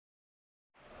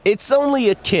It's only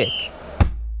a kick,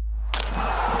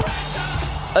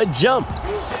 a jump,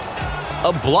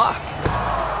 a block.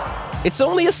 It's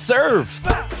only a serve.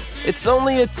 It's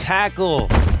only a tackle,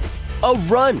 a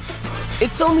run.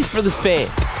 It's only for the fans.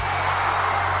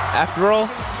 After all,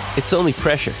 it's only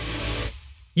pressure.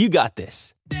 You got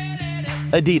this.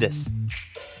 Adidas.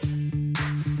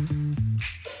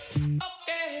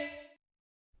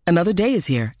 Another day is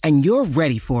here, and you're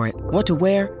ready for it. What to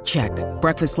wear? Check.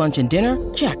 Breakfast, lunch, and dinner?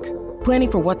 Check.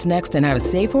 Planning for what's next and how to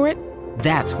save for it?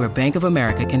 That's where Bank of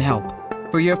America can help.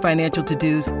 For your financial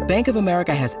to-dos, Bank of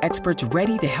America has experts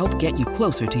ready to help get you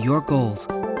closer to your goals.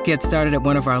 Get started at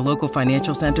one of our local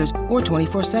financial centers or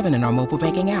 24/7 in our mobile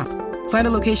banking app. Find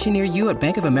a location near you at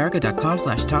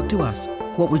bankofamerica.com/talktous.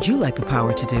 What would you like the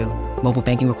power to do? Mobile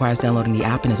banking requires downloading the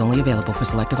app and is only available for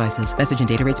select devices. Message and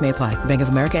data rates may apply. Bank of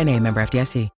America N.A., member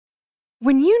FDIC.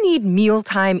 When you need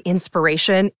mealtime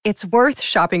inspiration, it's worth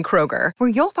shopping Kroger, where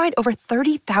you'll find over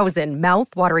 30,000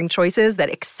 mouth-watering choices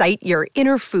that excite your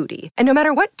inner foodie. And no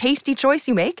matter what tasty choice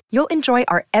you make, you'll enjoy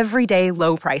our everyday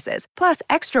low prices, plus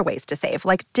extra ways to save,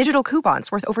 like digital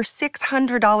coupons worth over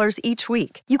 $600 each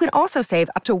week. You can also save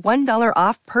up to $1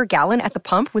 off per gallon at the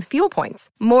pump with fuel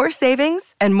points. More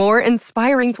savings and more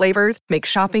inspiring flavors make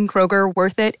shopping Kroger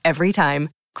worth it every time.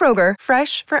 Kroger,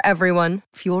 fresh for everyone.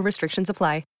 Fuel restrictions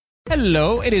apply.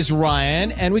 Hello, it is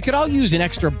Ryan, and we could all use an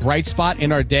extra bright spot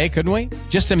in our day, couldn't we?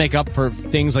 Just to make up for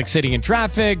things like sitting in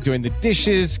traffic, doing the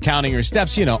dishes, counting your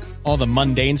steps, all the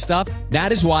mundane stuff.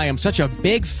 That is why I'm such a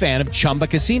big fan of Chumba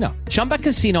Casino. Chumba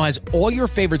Casino has all your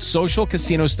favorite social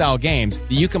casino-style games that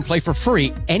you can play for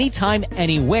free anytime,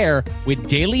 anywhere with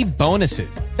daily bonuses.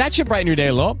 That should brighten your day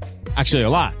a little. Actually, a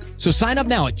lot. So sign up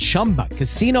now at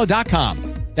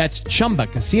ChumbaCasino.com. That's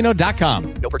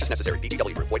ChumbaCasino.com. No purchase necessary.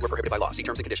 VGW Group. Void where prohibited by law. See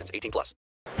terms and conditions. 18+.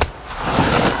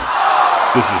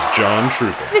 This is John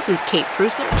Trooper. This is Kate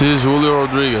Pruser. This is Julio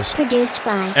Rodriguez. Produced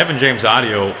by Evan James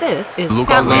Audio. This is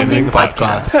Lookout Landing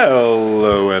Podcast.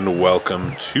 Hello and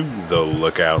welcome to the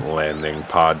Lookout Landing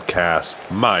Podcast.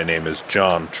 My name is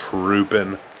John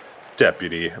Troopin,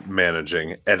 Deputy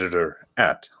Managing Editor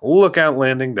at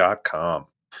LookoutLanding.com.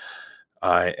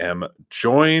 I am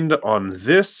joined on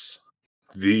this,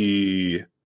 the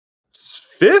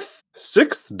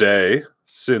sixth day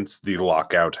since the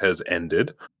lockout has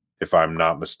ended, if I'm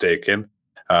not mistaken,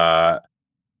 by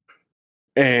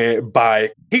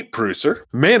Kate Pruser,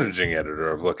 Managing Editor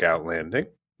of Lookout Landing.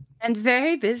 And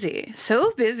very busy.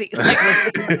 So busy.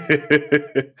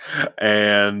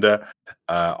 And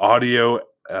audio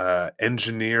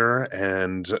engineer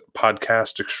and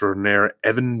podcast extraordinaire,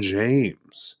 Evan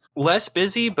James. Less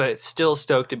busy, but still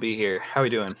stoked to be here. How are we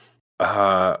doing?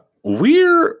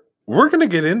 We're gonna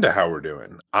get into how we're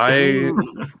doing.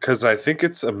 Because I think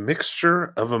it's a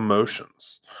mixture of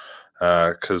emotions.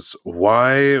 Because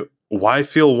why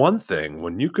feel one thing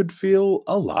when you could feel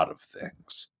a lot of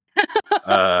things?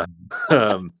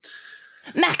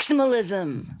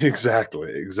 Maximalism.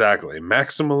 Exactly.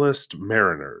 Maximalist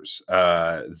Mariners.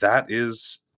 That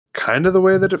is kind of the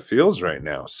way that it feels right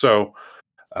now. So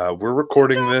we're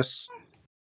recording this.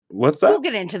 What's that? We'll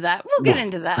get into that.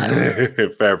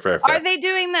 Fair. Are they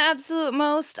doing the absolute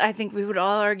most? I think we would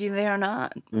all argue they are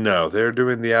not. No, they're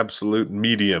doing the absolute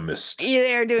mediumist. Yeah,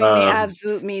 they're doing the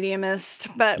absolute mediumist.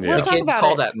 But we'll talk kids about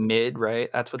call it. that mid, right?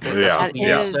 That's what they That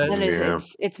is. Yeah.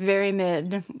 It's very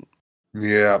mid.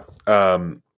 Yeah.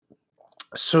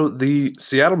 So the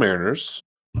Seattle Mariners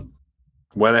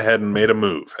went ahead and made a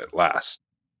move at last.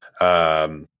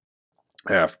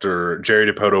 After Jerry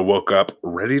Dipoto woke up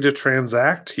ready to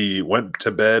transact, he went to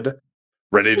bed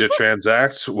ready to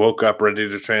transact, woke up ready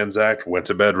to transact, went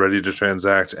to bed ready to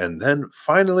transact, and then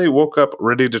finally woke up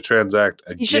ready to transact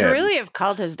again. He should really have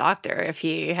called his doctor if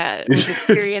he was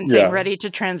experiencing ready to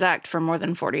transact for more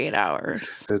than 48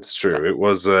 hours. It's true. It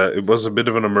was a bit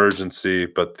of an emergency,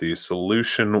 but the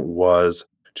solution was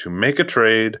to make a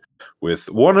trade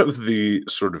with one of the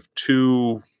sort of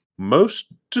two most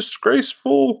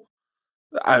disgraceful.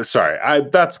 I'm sorry,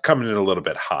 that's coming in a little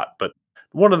bit hot, but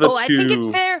one of the two. I think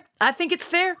it's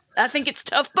fair. I think it's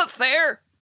tough, but fair.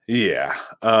 Yeah.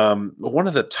 One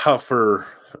of the tougher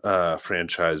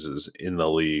franchises in the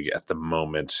league at the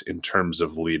moment in terms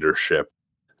of leadership,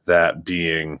 that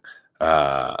being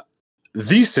the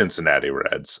Cincinnati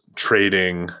Reds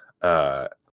trading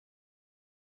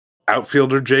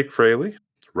outfielder Jake Fraley,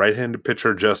 right-handed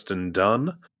pitcher Justin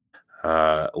Dunn,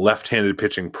 left-handed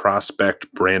pitching prospect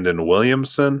Brandon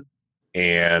Williamson,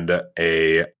 and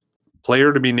a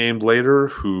player to be named later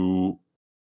who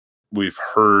we've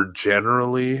heard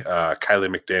generally. Kylie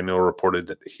McDaniel reported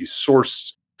that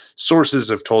sources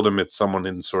have told him it's someone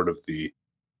in sort of the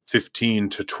 15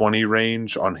 to 20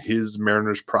 range on his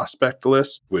Mariners prospect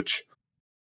list, which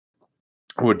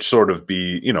would sort of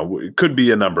be, it could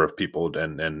be a number of people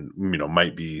and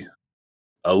might be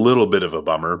a little bit of a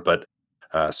bummer, but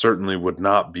certainly would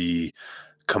not be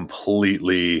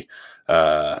completely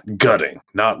gutting,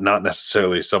 not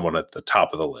necessarily someone at the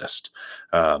top of the list.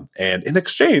 And in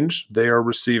exchange, they are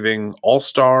receiving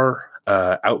all-star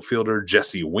outfielder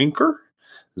Jesse Winker,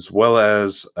 as well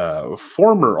as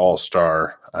former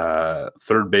all-star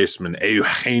third baseman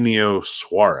Eugenio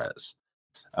Suarez.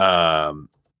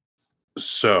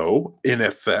 So, in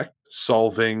effect,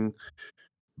 solving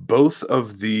both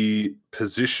of the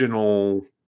positional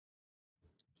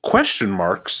question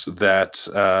marks that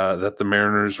the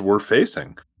Mariners were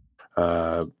facing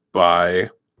by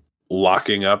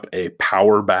locking up a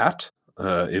power bat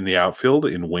in the outfield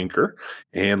in Winker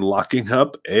and locking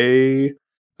up a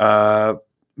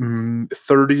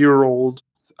 30-year-old,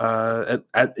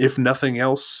 if nothing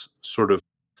else, sort of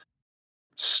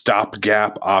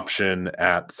stopgap option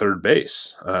at third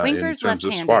base in Winker's terms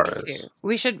of left-handed too.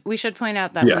 Suarez. We should point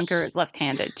out that Winker is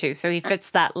left-handed too, so he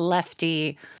fits that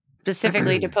lefty.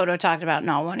 Specifically, DePoto talked about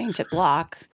not wanting to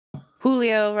block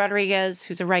Julio Rodriguez,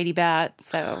 who's a righty bat,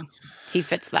 so he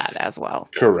fits that as well.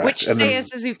 Correct. Which Seiya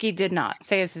Suzuki did not.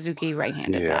 Seiya Suzuki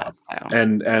right-handed bat. So.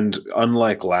 And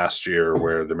unlike last year,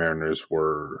 where the Mariners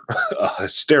were a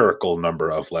hysterical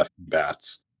number of lefty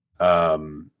bats, at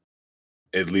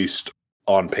least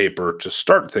on paper to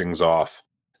start things off,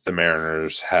 the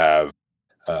Mariners have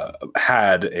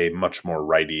had a much more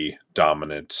righty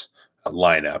dominant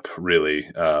lineup,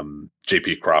 really.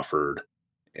 J.P. Crawford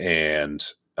and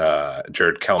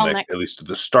Jared Kelnick, at least at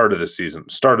the start of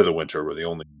the winter, were the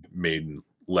only maiden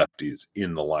lefties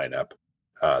in the lineup.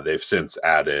 They've since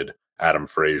added Adam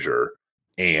Frazier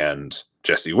and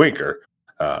Jesse Winker.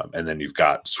 And then you've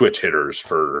got switch hitters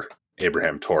for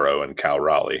Abraham Toro and Cal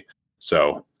Raleigh.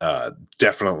 So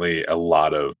definitely a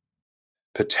lot of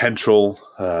potential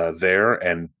there.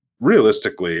 And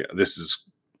realistically, this is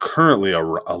currently a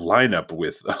lineup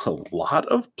with a lot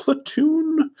of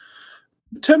platoon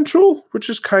potential, which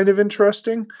is kind of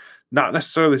interesting. Not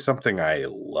necessarily something I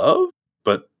love,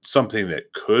 but something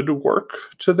that could work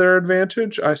to their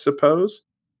advantage, I suppose.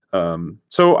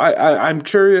 So I'm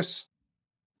curious.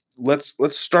 Let's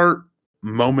start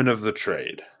moment of the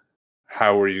trade.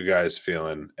 How are you guys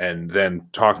feeling? And then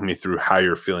talk me through how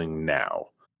you're feeling now.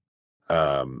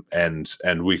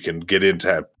 And we can get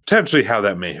into potentially how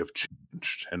that may have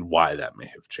changed and why that may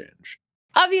have changed.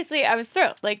 Obviously, I was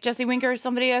thrilled. Like, Jesse Winker is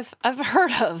somebody I've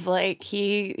heard of. Like,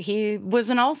 he was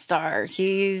an all-star.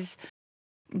 He's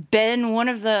been one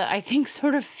of the, I think,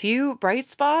 sort of few bright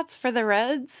spots for the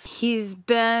Reds. He's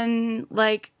been,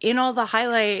 like, in all the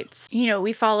highlights.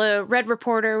 We follow Red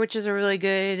Reporter, which is a really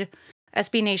good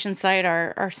SB Nation site,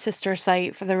 our sister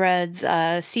site for the Reds.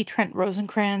 C. Trent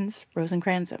Rosencrans.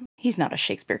 He's not a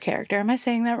Shakespeare character. Am I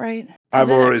saying that right? I've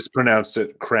always pronounced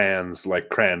it crans, like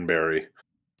cranberry.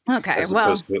 Okay, as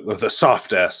opposed to the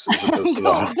soft S. As opposed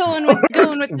to going with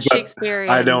the Shakespearean.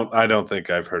 I don't think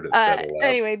I've heard it said aloud.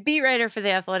 Anyway, beat writer for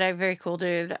The Athletic, very cool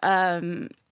dude. I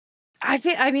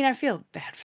feel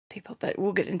bad for people, but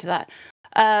we'll get into that.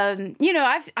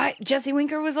 Jesse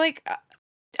Winker was like,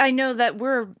 I know that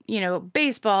we're,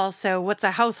 baseball, so what's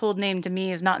a household name to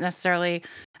me is not necessarily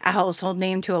a household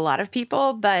name to a lot of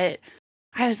people, but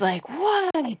I was like,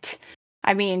 what?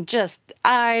 I mean, just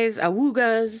eyes,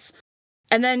 awoogas.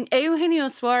 And then Eugenio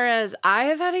Suarez, I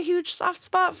have had a huge soft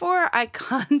spot for. I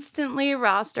constantly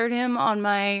rostered him on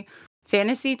my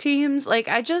fantasy teams. Like,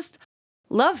 I just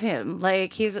love him.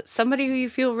 Like, he's somebody who you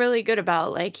feel really good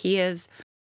about. Like, he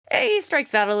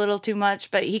strikes out a little too much,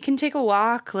 but he can take a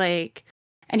walk. Like,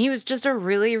 and he was just a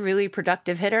really, really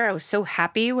productive hitter. I was so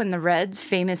happy when the Reds,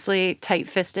 famously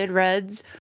tight-fisted Reds,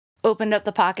 opened up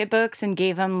the pocketbooks and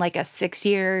gave him like a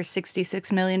 6-year,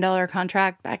 $66 million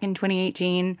contract back in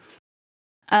 2018.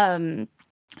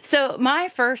 So my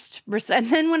first,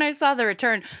 and then when I saw the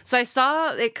return, so I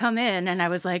saw it come in and I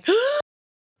was like,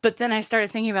 but then I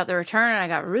started thinking about the return and I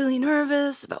got really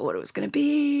nervous about what it was going to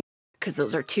be because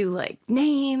those are two like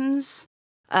names,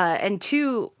 and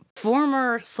two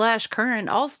former/current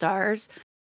all-stars.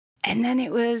 And then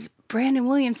it was Brandon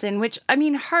Williamson, which I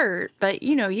mean hurt, but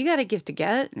you got to give to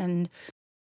get. And,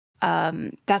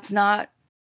 that's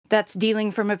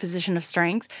dealing from a position of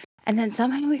strength. And then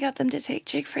somehow we got them to take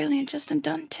Jake Fraley and Justin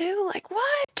Dunn too. Like,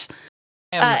 what?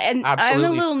 And absolutely I'm a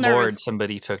little floored nervous.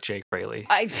 Somebody took Jake Fraley.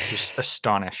 Just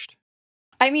astonished.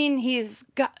 I mean, he's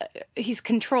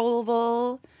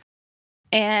controllable,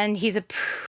 and he's a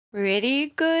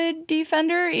pretty good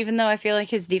defender. Even though I feel like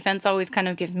his defense always kind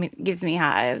of gives me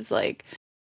hives. Like,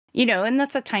 And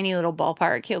that's a tiny little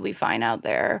ballpark. He'll be fine out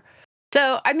there.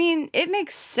 So, I mean, it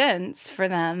makes sense for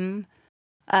them.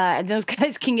 And those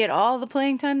guys can get all the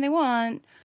playing time they want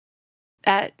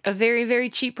at a very, very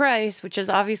cheap price, which is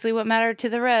obviously what mattered to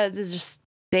the Reds, is just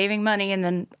saving money. And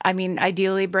then, I mean,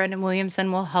 ideally, Brandon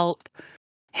Williamson will help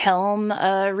helm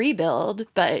a rebuild.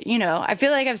 But, I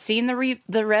feel like I've seen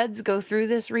the Reds go through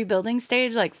this rebuilding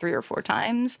stage like 3 or 4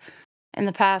 times in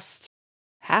the past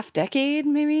half decade,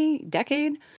 maybe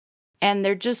decade. And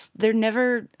they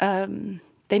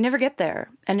never get there.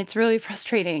 And it's really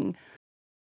frustrating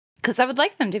because I would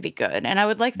like them to be good and I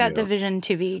would like that division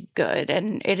to be good.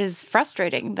 And it is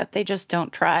frustrating that they just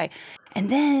don't try.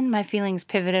 And then my feelings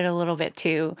pivoted a little bit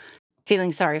to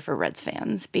feeling sorry for Reds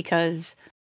fans because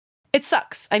it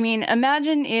sucks. I mean,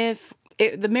 imagine if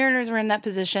the Mariners were in that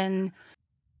position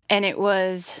and it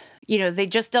was, they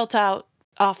just dealt out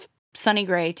off Sonny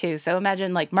Gray too. So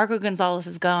imagine like Marco Gonzalez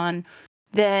is gone.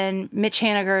 Then Mitch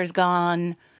Haniger is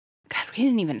gone. God, we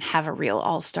didn't even have a real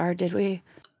all-star, did we?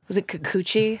 Was it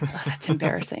Kikuchi? Oh, that's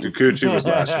embarrassing. Kikuchi was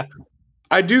last year.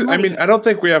 I don't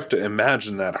think we have to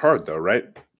imagine that hard, though, right?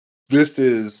 This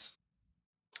is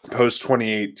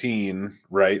post-2018,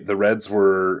 right? The Reds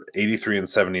were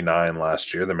 83-79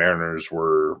 last year. The Mariners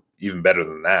were even better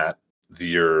than that the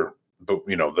year, but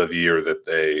the year that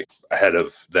they, ahead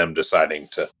of them deciding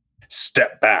to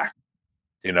step back.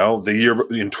 The year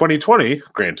in 2020,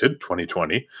 granted,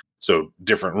 2020, so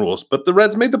different rules, but the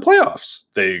Reds made the playoffs.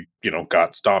 They,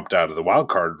 got stomped out of the wild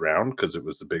card round because it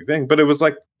was the big thing. But it was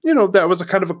like, that was a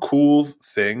kind of a cool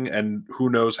thing. And who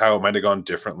knows how it might have gone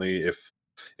differently if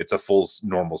it's a full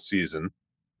normal season.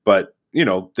 But,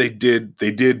 they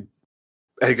did,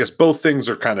 I guess both things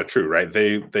are kind of true, right?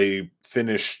 They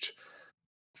finished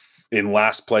in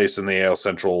last place in the AL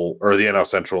Central or the NL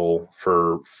Central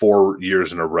for 4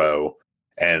 years in a row.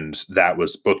 And that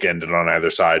was bookended on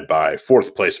either side by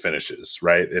 4th place finishes,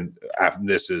 right? And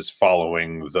this is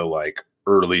following the like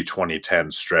early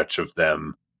 2010 stretch of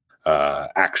them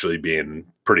actually being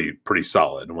pretty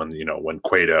solid when when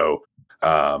Cueto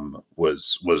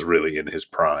was really in his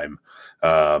prime.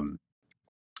 But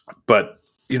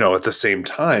at the same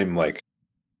time, like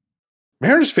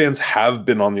Mariners fans have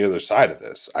been on the other side of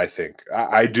this. I think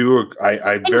I do.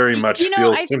 I very much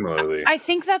feel similarly. I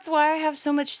think that's why I have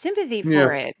so much sympathy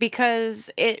for it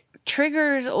because it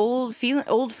triggers old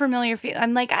familiar feel.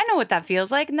 I'm like, I know what that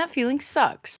feels like, and that feeling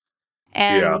sucks.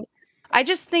 And I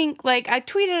just think, like, I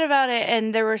tweeted about it,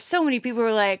 and there were so many people who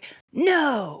were like,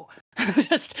 "No,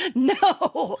 just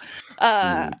no,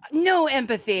 no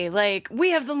empathy. Like,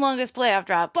 we have the longest playoff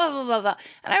drought, blah blah blah blah."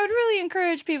 And I would really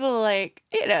encourage people to, like,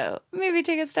 maybe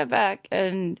take a step back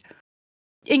and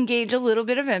engage a little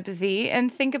bit of empathy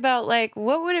and think about, like,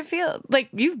 what would it feel like?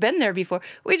 You've been there before.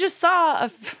 We just saw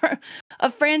a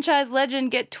franchise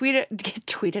legend get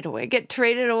traded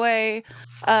away.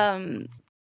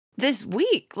 This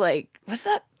week, like, was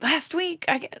that last week?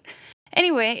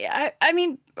 Anyway, I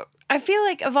mean, I feel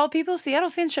like of all people, Seattle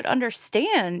fans should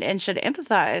understand and should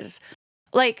empathize.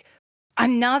 Like,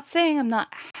 I'm not saying I'm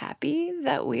not happy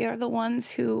that we are the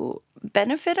ones who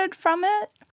benefited from it,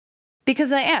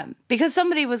 because I am, because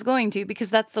somebody was going to, because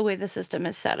that's the way the system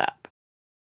is set up.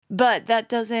 But that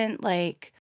doesn't,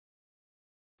 like,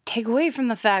 take away from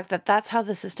the fact that that's how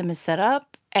the system is set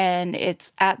up, and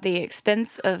it's at the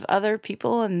expense of other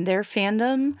people and their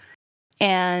fandom,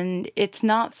 and it's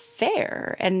not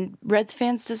fair, and Reds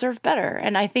fans deserve better.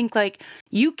 And I think, like,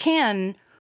 you can,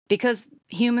 because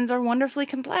humans are wonderfully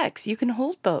complex, you can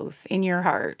hold both in your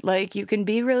heart. Like, you can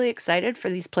be really excited for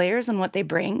these players and what they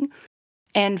bring,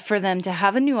 and for them to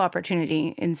have a new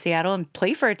opportunity in Seattle and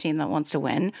play for a team that wants to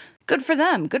win. Good for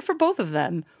them. Good for both of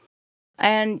them.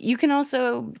 And you can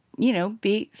also,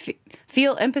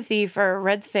 feel empathy for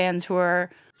Reds fans who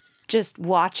are just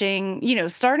watching,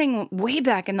 starting way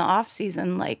back in the off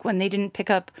season, like when they didn't pick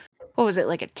up, what was it,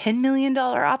 like a $10 million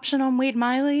option on Wade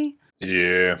Miley?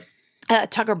 Yeah.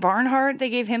 Tucker Barnhart, they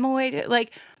gave him away.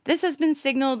 Like, this has been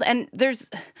signaled, and there's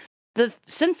the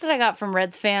sense that I got from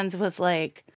Reds fans was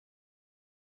like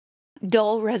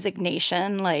dull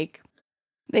resignation. Like,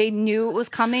 they knew it was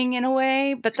coming in a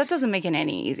way, but that doesn't make it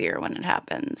any easier when it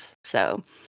happens. So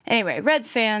anyway, Reds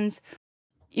fans,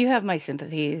 you have my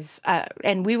sympathies,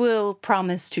 and we will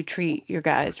promise to treat your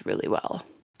guys really well.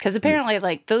 Because apparently,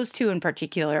 like, those two in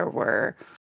particular were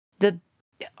the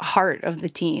heart of the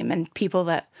team and people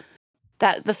that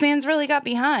the fans really got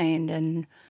behind. And,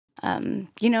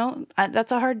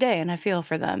 that's a hard day, and I feel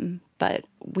for them. But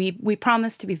we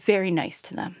promise to be very nice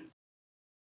to them.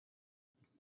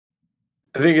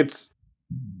 I think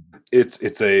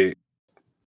it's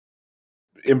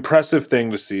impressive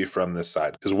thing to see from this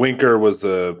side, because Winker was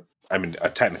a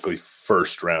technically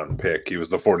first round pick. He was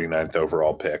the 49th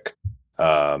overall pick.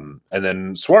 And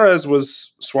then Suarez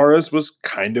was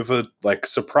kind of a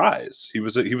surprise. He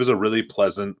was a really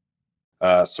pleasant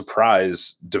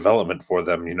surprise development for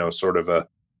them.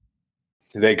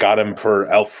 They got him for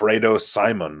Alfredo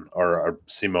Simon or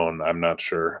Simon, I'm not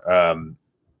sure.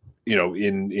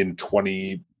 In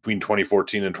between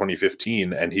 2014 and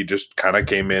 2015, and he just kind of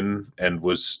came in and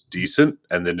was decent,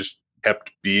 and then just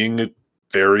kept being a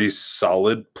very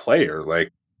solid player.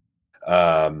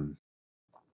 I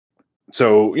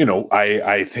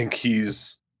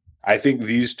think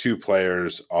these two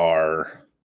players are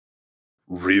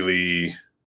really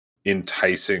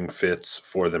enticing fits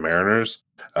for the Mariners.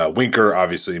 Winker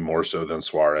obviously more so than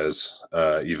Suarez,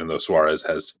 even though Suarez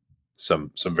has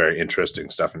some very interesting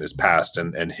stuff in his past,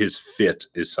 and his fit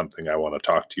is something I want to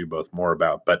talk to you both more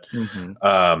about. But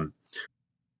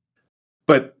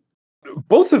but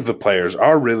both of the players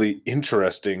are really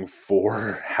interesting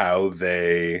for how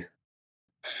they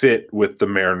fit with the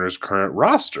Mariners' current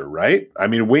roster, right? I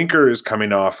mean, Winker is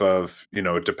coming off of,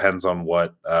 it depends on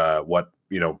what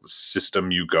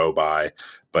system you go by,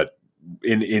 but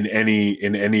in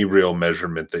any real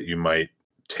measurement that you might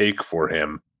take for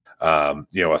him,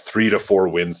 a 3 to 4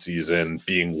 win season,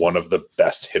 being one of the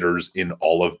best hitters in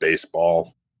all of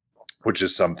baseball, which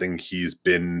is something he's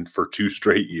been for 2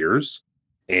 straight years,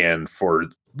 and for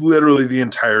literally the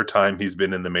entire time he's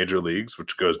been in the major leagues,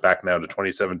 which goes back now to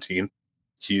 2017.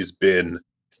 He's been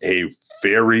a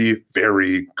very,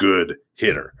 very good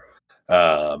hitter.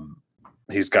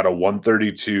 He's got a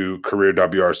 132 career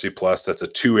WRC plus. That's a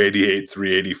 288,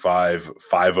 385,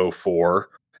 504.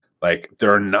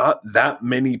 There are not that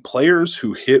many players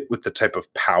who hit with the type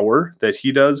of power that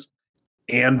he does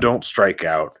and don't strike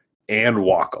out and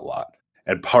walk a lot.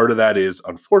 And part of that is,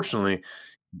 unfortunately,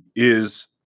 he has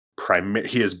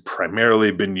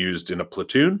primarily been used in a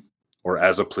platoon or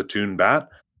as a platoon bat.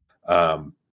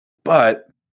 But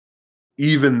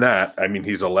even that, I mean,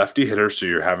 he's a lefty hitter, so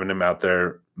you're having him out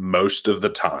there most of the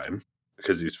time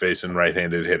because he's facing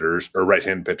right-handed hitters or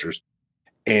right-handed pitchers.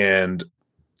 And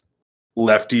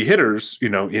lefty hitters,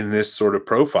 in this sort of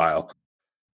profile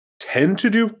tend to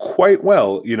do quite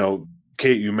well.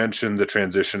 Kate, you mentioned the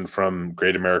transition from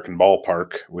Great American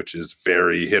Ballpark, which is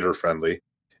very hitter friendly.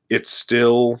 It's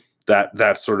still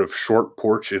that sort of short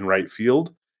porch in right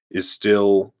field is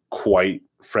still quite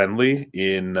friendly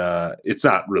in it's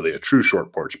not really a true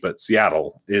short porch, but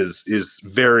Seattle is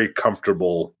very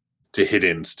comfortable to hit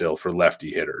in still for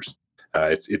lefty hitters.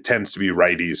 It tends to be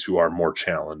righties who are more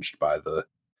challenged by the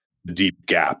deep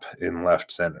gap in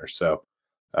left center. So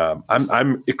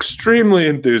I'm extremely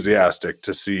enthusiastic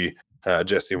to see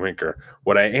Jesse Winker.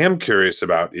 What I am curious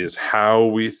about is how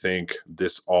we think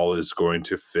this all is going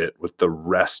to fit with the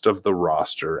rest of the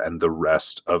roster and the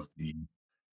rest of the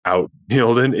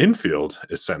outfield and infield,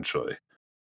 essentially.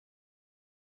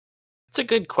 It's a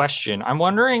good question. I'm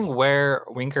wondering where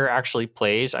Winker actually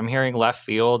plays. I'm hearing left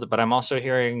field, but I'm also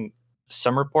hearing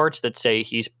some reports that say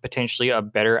he's potentially a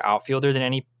better outfielder than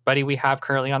anybody we have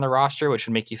currently on the roster, which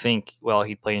would make you think, well,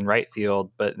 he'd play in right field,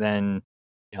 but then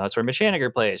that's where Mitch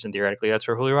Haniger plays, and theoretically that's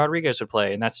where Julio Rodriguez would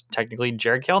play, and that's technically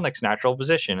Jared Kelenich's natural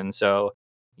position. And so,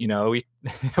 we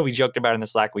we joked about in the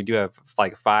Slack, we do have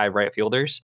 5 right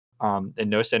fielders and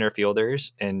no center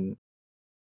fielders, and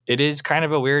it is kind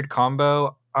of a weird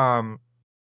combo.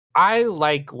 I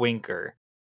like Winker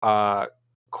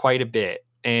quite a bit,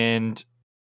 and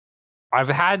I've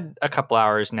had a couple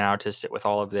hours now to sit with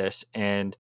all of this,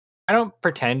 and I don't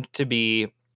pretend to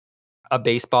be a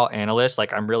baseball analyst.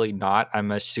 I'm really not.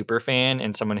 I'm a super fan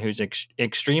and someone who's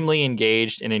extremely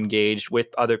engaged with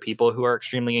other people who are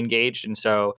extremely engaged. And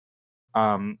so,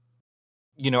 I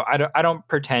don't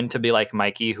pretend to be like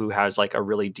Mikey, who has a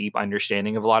really deep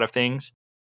understanding of a lot of things.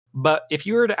 But if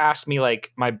you were to ask me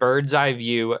my bird's eye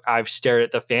view, I've stared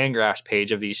at the Fangraphs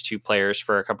page of these two players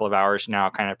for a couple of hours now,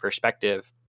 kind of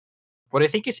perspective. What I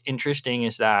think is interesting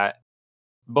is that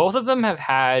both of them have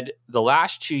had the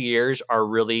last 2 years are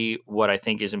really what I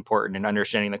think is important in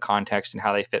understanding the context and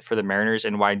how they fit for the Mariners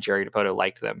and why Jerry Dipoto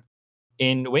liked them.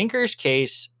 In Winker's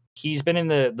case, he's been in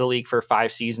the league for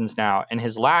 5 seasons now, and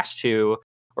his last 2,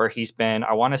 where he's been,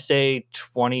 I want to say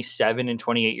 27 and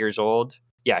 28 years old.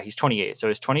 Yeah, he's 28. So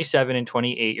his 27 and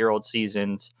 28-year-old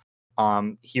seasons,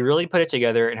 he really put it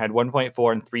together and had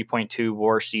 1.4 and 3.2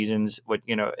 WAR seasons. What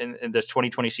in this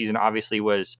 2020 season obviously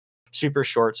was super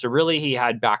short. So really he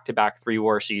had back-to-back 3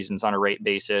 WAR seasons on a rate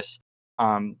basis.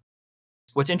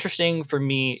 What's interesting for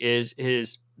me is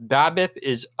his BABIP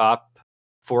is up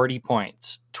 40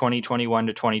 points, 2021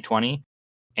 to 2020.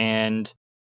 And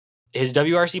his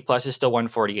WRC plus is still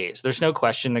 148. So there's no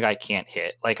question the guy can't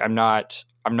hit. Like I'm not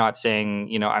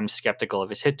saying, I'm skeptical of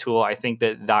his hit tool. I think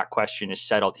that question is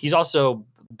settled. He's also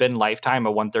been lifetime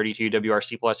a 132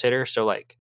 WRC plus hitter. So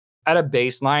like at a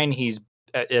baseline, he's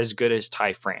as good as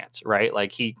Ty France, right?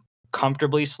 Like he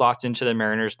comfortably slots into the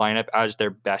Mariners lineup as their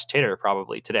best hitter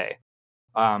probably today.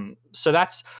 So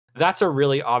that's a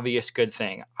really obvious good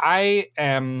thing. I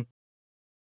am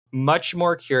much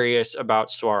more curious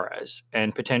about Suarez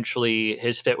and potentially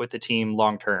his fit with the team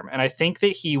long term. And I think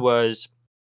that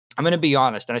I'm going to be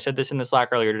honest, and I said this in the Slack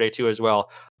earlier today too as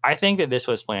well. I think that this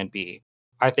was plan B.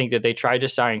 I think that they tried to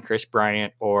sign Chris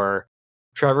Bryant or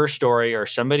Trevor Story or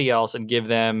somebody else and give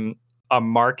them a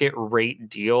market rate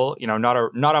deal,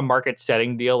 not a market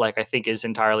setting deal like I think is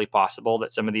entirely possible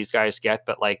that some of these guys get,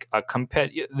 but like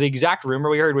the exact rumor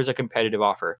we heard was a competitive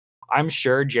offer. I'm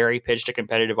sure Jerry pitched a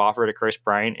competitive offer to Chris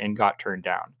Bryant and got turned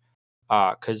down.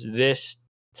 Because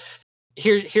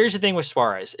here's the thing with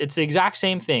Suarez. It's the exact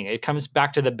same thing. It comes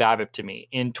back to the BABIP to me.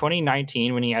 In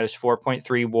 2019, when he had his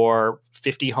 4.3 WAR,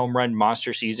 50 home run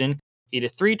monster season, he had a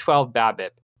 312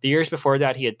 BABIP. The years before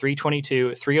that, he had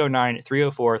 322, 309,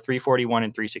 304, 341,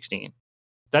 and 316.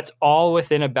 That's all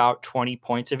within about 20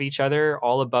 points of each other,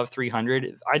 all above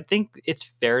 300. I think it's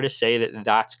fair to say that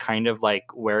that's kind of like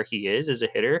where he is as a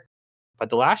hitter. But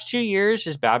the last 2 years,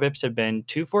 his BABIPs have been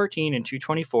 214 and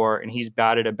 224, and he's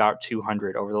batted about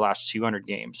 200 over the last 200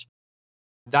 games.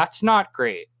 That's not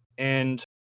great. And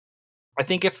I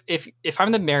think if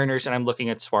I'm the Mariners and I'm looking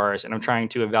at Suarez and I'm trying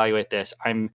to evaluate this,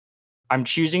 I'm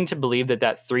choosing to believe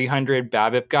that 300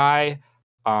 BABIP guy,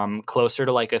 closer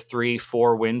to like a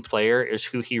 3-4 win player, is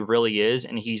who he really is,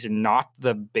 and he's not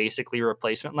the basically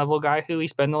replacement level guy who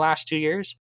he's been the last 2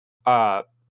 years.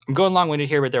 I'm going long-winded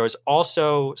here, but there was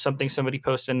also something somebody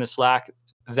posted in the Slack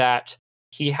that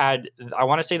he had, I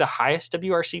want to say, the highest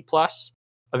WRC plus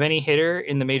of any hitter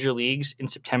in the major leagues in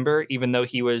September, even though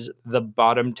he was the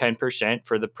bottom 10%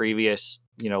 for the previous,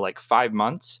 5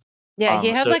 months. Yeah, he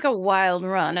had like a wild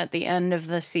run at the end of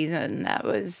the season that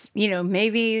was,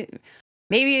 maybe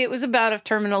it was about of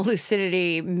terminal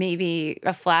lucidity, maybe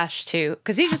a flash too,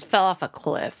 because he just fell off a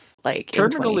cliff. Like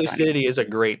terminal lucidity is a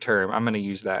great term. I'm going to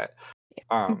use that.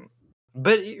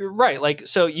 But you're right. Like,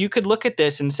 so you could look at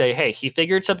this and say, hey, he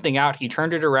figured something out. He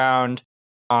turned it around.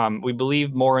 We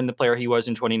believe more in the player he was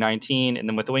in 2019. And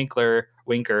then with Winker,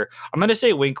 I'm going to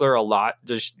say Winkler a lot.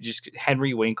 Just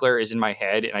Henry Winkler is in my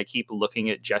head. And I keep looking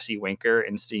at Jesse Winker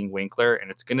and seeing Winkler, and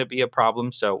it's going to be a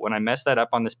problem. So when I mess that up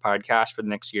on this podcast for the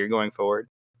next year going forward,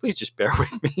 please just bear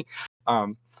with me.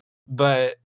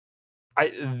 But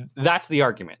that's the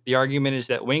argument. The argument is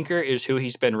that Winker is who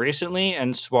he's been recently,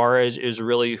 and Suarez is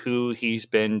really who he's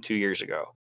been 2 years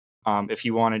ago. If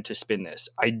you wanted to spin this,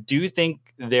 I do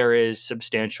think there is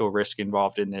substantial risk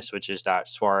involved in this, which is that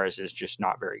Suarez is just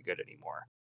not very good anymore.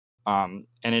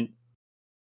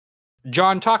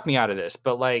 John talked me out of this,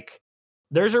 but like,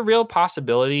 there's a real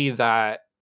possibility that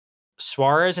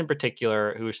Suarez in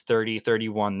particular, who's 30,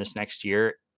 31 this next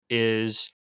year,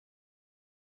 is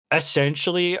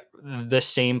essentially the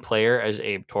same player as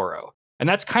Abe Toro. And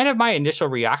that's kind of my initial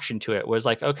reaction to it, was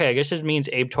like, okay, I guess this means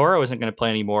Abe Toro isn't going to play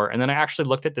anymore. And then I actually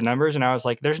looked at the numbers and I was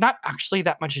like, there's not actually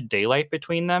that much daylight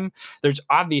between them. There's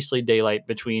obviously daylight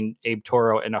between Abe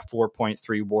Toro and a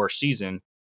 4.3 WAR season.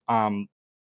 But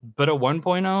a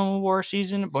 1.0 WAR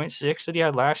season, 0.6 that he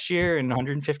had last year and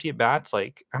 150 at bats,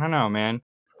 like, I don't know, man.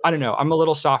 I don't know. I'm a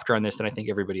little softer on this than I think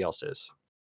everybody else is.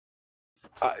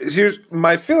 Here's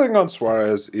my feeling on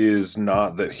Suarez is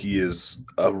not that he is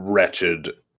a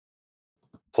wretched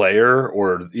player,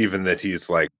 or even that he's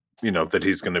like, that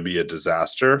he's going to be a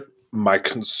disaster. My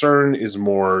concern is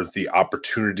more the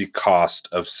opportunity cost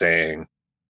of saying,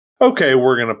 okay,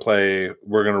 we're going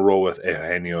to roll with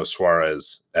Eugenio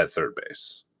Suarez at third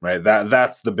base, right?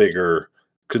 That's the bigger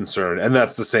concern. And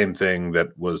that's the same thing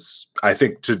that was, I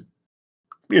think, to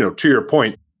your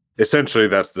point, essentially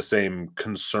that's the same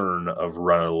concern of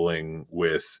rolling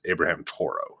with Abraham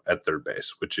Toro at third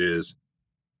base, which is,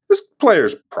 this player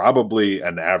is probably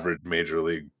an average Major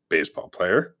League Baseball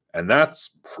player, and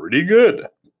that's pretty good.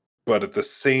 But at the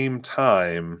same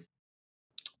time,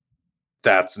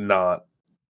 that's not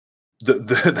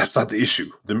that's not the issue.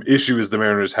 The issue is the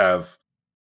Mariners have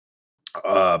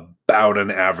about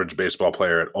an average baseball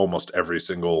player at almost every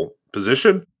single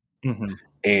position. Mm-hmm.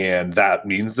 And that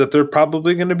means that they're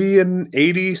probably going to be an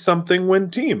 80-something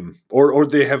win team, or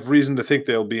they have reason to think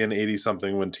they'll be an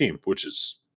 80-something win team, which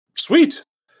is sweet.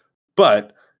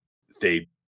 But they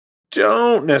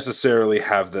don't necessarily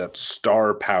have that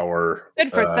star power.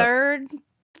 Good for third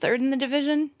in the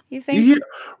division, You think?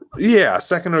 Yeah,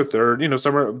 second or third,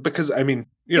 somewhere, because I mean,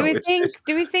 Do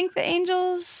we think the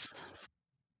Angels?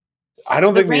 I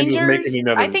don't The think the Angels make Rangers? any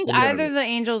other. I think either the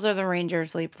Angels or the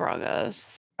Rangers leapfrog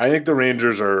us. I think the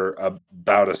Rangers are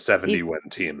about a 70-win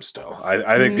team still.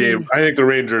 I think Mm. I think the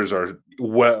Rangers are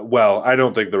well. I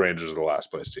don't think the Rangers are the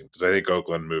last place team because I think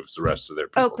Oakland moves the rest of their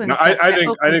people. Oakland's Now, I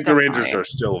think Oakland's the Rangers definitely. are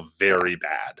still very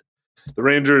bad. The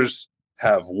Rangers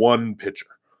have one pitcher.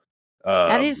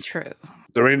 That is true.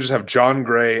 The Rangers have John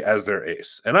Gray as their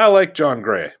ace, and I like John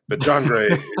Gray, but John Gray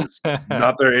is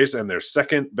not their ace, and their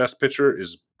second best pitcher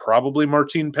is probably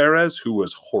Martin Perez, who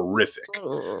was horrific.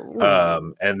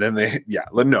 And then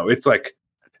it's like,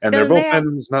 and their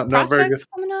bullpen is not very good.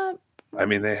 Coming up? I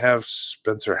mean, they have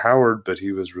Spencer Howard, but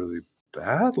he was really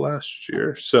bad last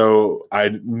year. So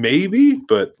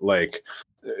but like,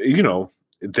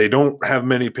 they don't have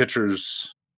many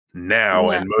pitchers now,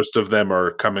 and most of them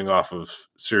are coming off of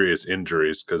serious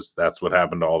injuries because that's what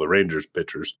happened to all the Rangers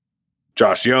pitchers.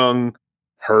 Josh Young,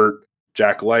 hurt.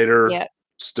 Jack Leiter,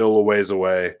 still a ways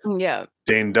away. Yeah.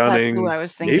 Dane Dunning. That's who I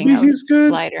was thinking. Maybe he's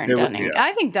good. Leiter and Dunning. Yeah.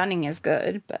 I think Dunning is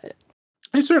good, but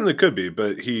he certainly could be,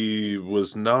 but he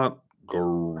was not.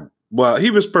 Well,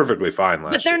 he was perfectly fine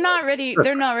last year. But they're not ready.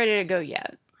 They're not ready to go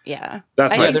yet. Yeah,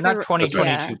 they're not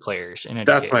 2022 players.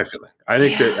 That's my feeling. I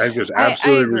think there's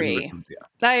absolutely reason.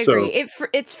 I agree.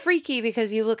 It's freaky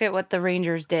because you look at what the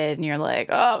Rangers did, and you're like,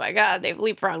 oh my god, they've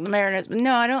leapfrogged the Mariners. But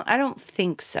no, I don't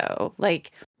think so.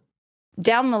 Like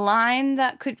down the line,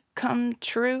 that could come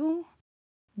true,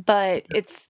 but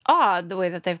it's odd the way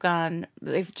that they've gone.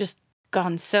 They've just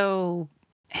gone so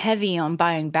heavy on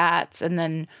buying bats, and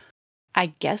then I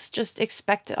guess just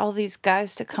expect all these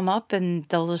guys to come up and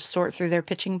they'll just sort through their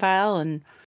pitching pile, and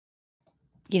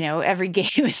every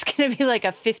game is going to be like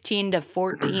a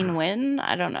 15-14 win.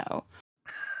 I don't know.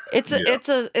 It's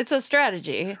a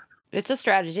strategy. It's a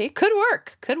strategy. Could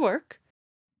work.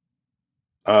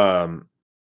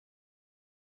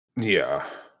 Yeah.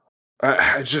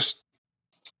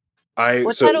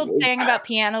 What's that old saying about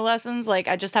piano lessons? Like,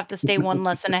 I just have to stay one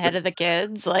lesson ahead of the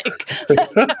kids. Like,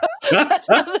 that's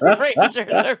how the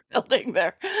Rangers are building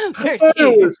their team. I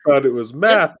always thought it was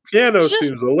math. Piano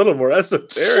seems a little more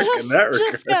esoteric in that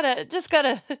regard.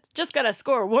 Just gotta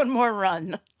score one more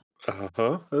run.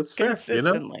 That's fair.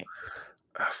 Consistently.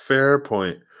 Fair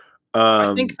point.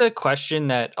 I think the question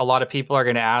that a lot of people are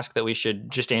going to ask that we should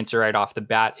just answer right off the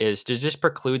bat is, does this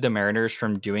preclude the Mariners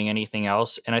from doing anything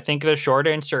else? And I think the short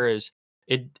answer is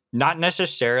it not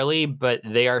necessarily, but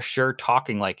they are sure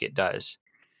talking like it does,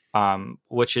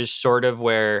 which is sort of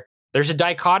where there's a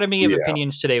dichotomy of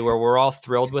opinions today where we're all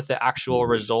thrilled with the actual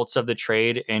results of the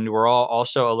trade. And we're all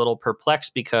also a little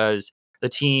perplexed because the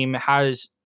team has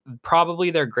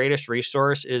probably their greatest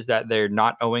resource is that they're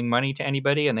not owing money to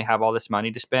anybody and they have all this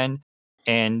money to spend,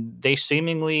 and they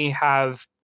seemingly have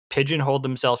pigeonholed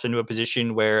themselves into a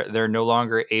position where they're no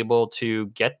longer able to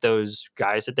get those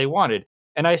guys that they wanted.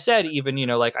 And I said, even,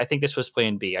 I think this was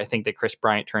plan B. I think that Chris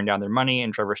Bryant turned down their money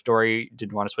and Trevor Story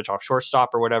didn't want to switch off shortstop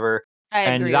or whatever.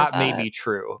 And that may be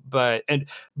true, but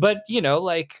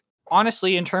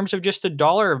honestly, in terms of just the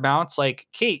dollar amounts, like,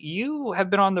 Kate, you have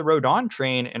been on the Rodon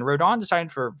train, and Rodon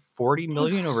signed for $40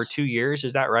 million over 2 years.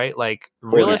 Is that right? Like,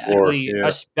 realistically,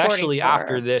 especially 44.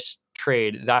 after this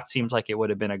trade, that seems like it would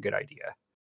have been a good idea.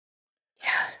 Yeah.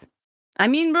 I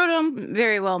mean, Rodon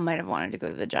very well might have wanted to go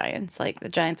to the Giants. Like, the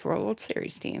Giants were a World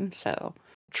Series team, so.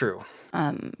 True.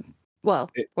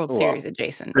 World Series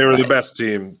adjacent. They were the best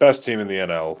team in the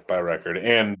NL by record,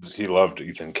 and he loved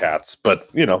Ethan Katz. But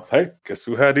hey, guess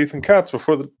who had Ethan Katz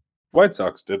before the White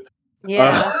Sox did?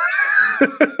 Yeah.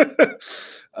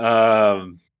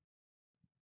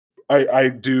 I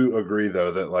do agree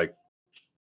though that like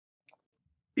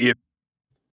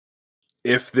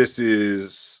if this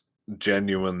is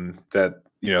genuine, that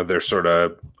they're sort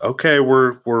of okay,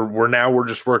 we're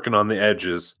just working on the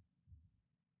edges.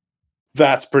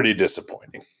 That's pretty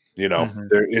disappointing.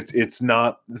 It's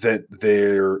not that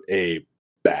they're a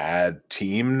bad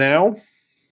team now,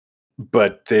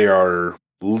 but they are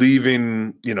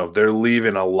leaving, they're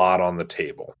leaving a lot on the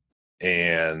table.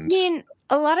 And I mean,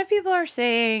 a lot of people are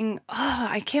saying, oh,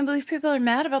 I can't believe people are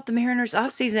mad about the Mariners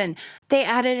offseason. They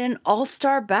added an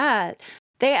all-star bat.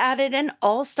 They added an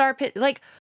all-star pit. Like,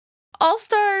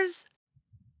 all-stars.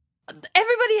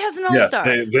 Everybody has an all-star.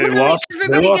 They lost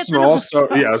an all-star.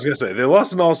 Yeah, I was gonna say they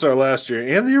lost an all-star last year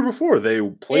and the year before. They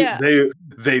played. Yeah.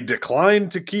 They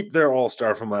declined to keep their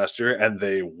all-star from last year, and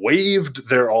they waived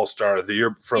their all-star the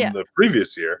year from the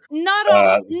previous year. Not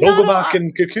all Vogelbach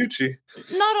and Kikuchi.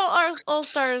 Not all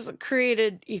all-stars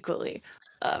created equally.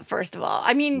 first of all.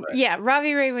 I mean, Right. yeah,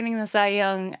 Ravi Ray winning the Cy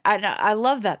Young, I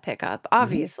love that pickup,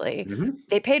 obviously. Mhm.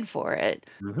 They paid for it.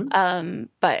 Mhm.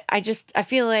 But I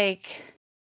feel like,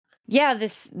 yeah,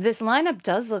 this lineup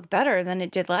does look better than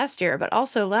it did last year, but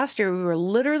also last year we were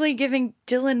literally giving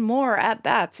Dylan Moore at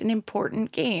bats in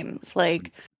important games.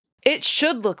 Like, it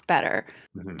should look better.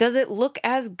 Mhm. Does it look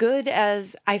as good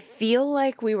as I feel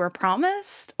like we were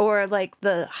promised, or like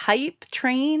the hype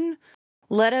train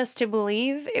led us to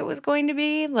believe it was going to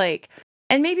be? Like,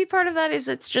 and maybe part of that is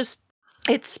it's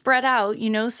spread out,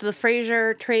 so the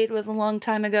Frazier trade was a long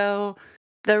time ago,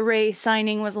 the Ray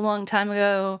signing was a long time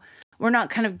ago. We're not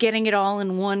kind of getting it all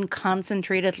in one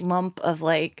concentrated lump of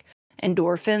like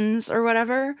endorphins or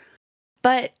whatever.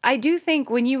 But I do think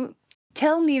when you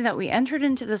tell me that we entered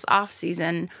into this off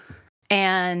season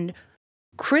and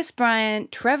Chris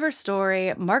Bryant, Trevor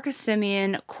Story, Marcus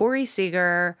Simeon, Corey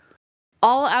Seager,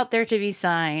 all out there to be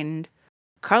signed,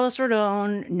 Carlos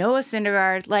Rodon, Noah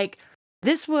Syndergaard, like,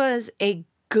 this was a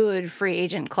good free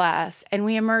agent class, and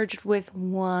we emerged with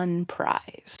one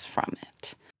prize from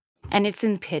it. And it's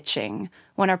in pitching,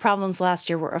 when our problems last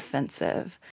year were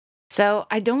offensive. So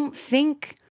I don't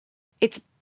think it's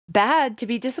bad to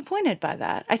be disappointed by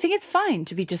that. I think it's fine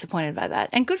to be disappointed by that.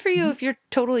 And good for you if you're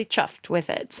totally chuffed with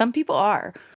it. Some people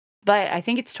are. But I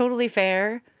think it's totally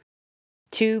fair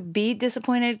to be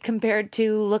disappointed compared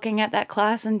to looking at that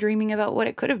class and dreaming about what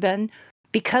it could have been,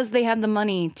 because they had the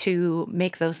money to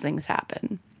make those things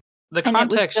happen. The And it was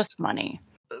context just money.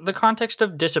 the context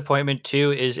of disappointment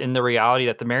too is in the reality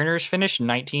that the Mariners finished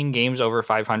 19 games over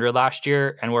 500 last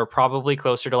year and were probably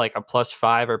closer to like a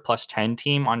 +5 or +10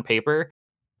 team on paper.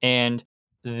 And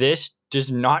this does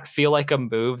not feel like a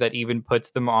move that even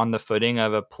puts them on the footing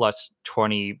of a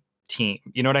 +20 team.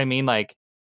 You know what I mean? Like,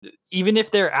 even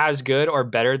if they're as good or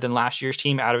better than last year's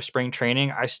team out of spring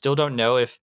training, I still don't know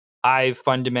if I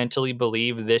fundamentally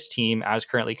believe this team, as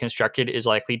currently constructed, is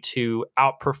likely to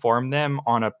outperform them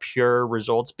on a pure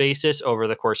results basis over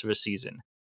the course of a season.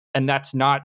 And that's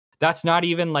not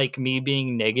even like me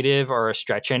being negative or a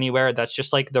stretch anywhere. That's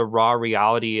just like the raw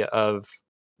reality of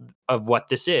what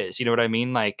this is. You know what I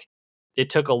mean? Like, it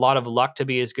took a lot of luck to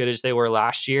be as good as they were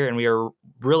last year, and we were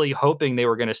really hoping they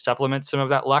were going to supplement some of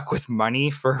that luck with money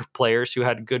for players who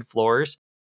had good floors.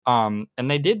 And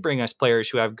they did bring us players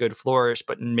who have good floors,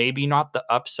 but maybe not the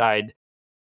upside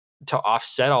to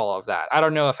offset all of that. I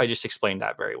don't know if I just explained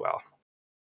that very well.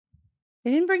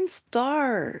 They didn't bring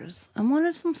stars. I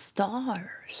wanted some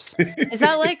stars. Is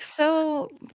that like so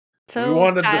We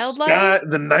wanted childlike?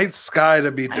 the night sky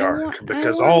to be I dark want I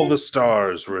because all wanted the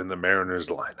stars were in the Mariners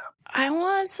lineup. I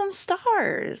want some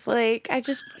stars. Like, I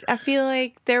feel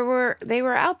like they were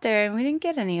out there and we didn't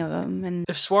get any of them. And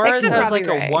If Suarez except has Robbie like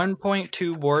a Ray.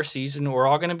 1.2 WAR season, we're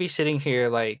all going to be sitting here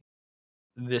like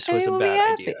this I was mean, a we'll be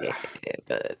bad happy. idea.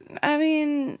 But I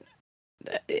mean,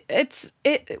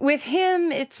 it with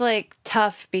him, it's like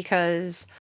tough because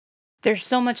there's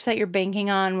so much that you're banking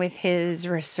on with his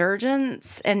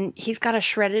resurgence, and he's got a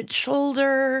shredded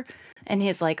shoulder, and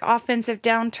his like offensive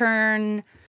downturn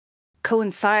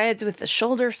coincides with the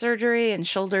shoulder surgery, and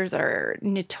shoulders are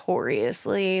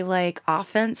notoriously like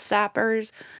offense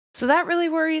sappers. So that really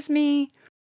worries me.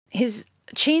 His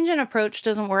change in approach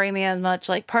doesn't worry me as much.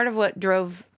 Like, part of what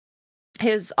drove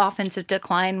his offensive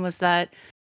decline was that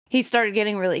he started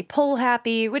getting really pull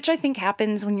happy, which I think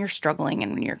happens when you're struggling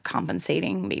and when you're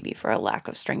compensating maybe for a lack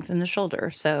of strength in the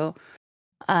shoulder. So,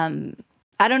 um,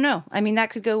 I don't know. I mean, that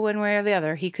could go one way or the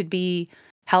other. He could be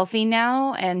healthy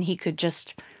now and he could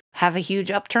just have a huge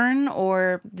upturn,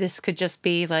 or this could just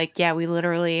be like, yeah, we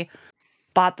literally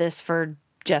bought this for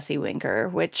Jesse Winker,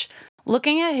 which,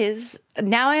 looking at his,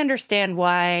 now I understand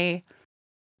why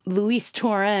Luis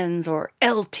Torrens, or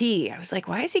LT. I was like,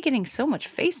 why is he getting so much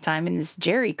FaceTime in this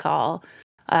Jerry call?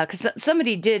 Because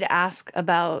somebody did ask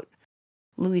about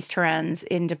Luis Torrens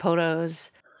in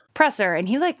Depoto's presser, and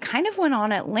he like kind of went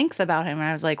on at length about him. And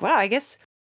I was like, wow, I guess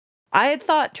I had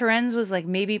thought Torrens was like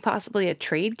maybe possibly a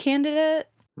trade candidate,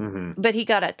 but he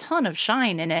got a ton of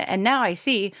shine in it. And now I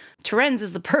see Torrens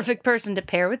is the perfect person to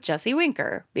pair with Jesse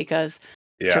Winker, because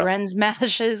Torrens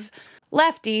mashes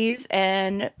lefties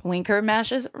and Winker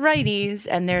mashes righties,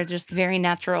 and they're just very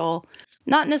natural,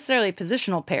 not necessarily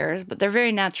positional pairs, but they're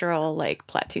very natural like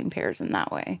platoon pairs in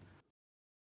that way.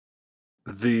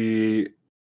 The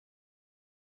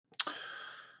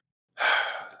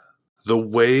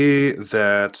way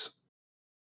that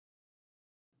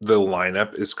the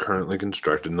lineup is currently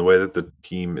constructed and the way that the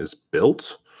team is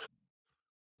built,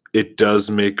 it does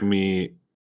make me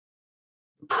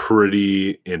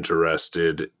pretty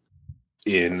interested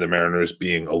in the Mariners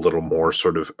being a little more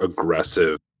sort of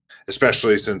aggressive,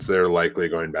 especially since they're likely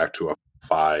going back to a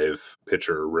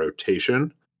 5-pitcher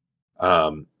rotation.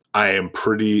 I am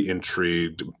pretty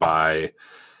intrigued by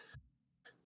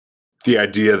the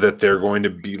idea that they're going to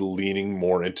be leaning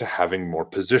more into having more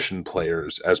position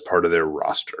players as part of their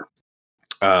roster.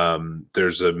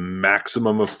 There's a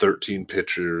maximum of 13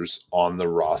 pitchers on the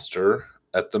roster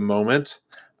at the moment.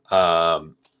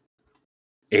 And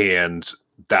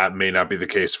that may not be the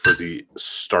case for the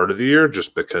start of the year,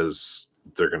 just because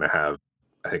they're going to have,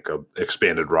 I think, an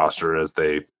expanded roster as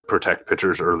they protect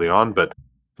pitchers early on. But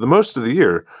for the most of the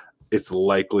year, it's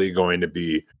likely going to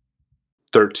be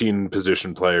 13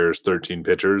 position players, 13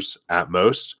 pitchers at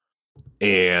most.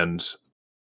 And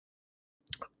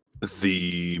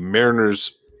the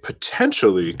Mariners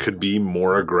potentially could be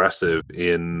more aggressive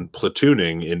in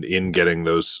platooning and in getting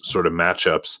those sort of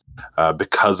matchups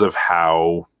because of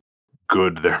how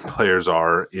good their players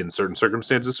are in certain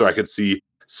circumstances. So I could see,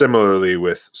 similarly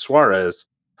with Suarez,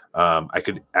 I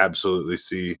could absolutely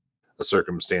see a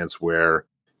circumstance where,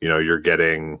 you're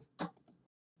getting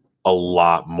a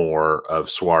lot more of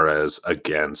Suarez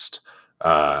against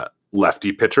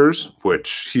lefty pitchers,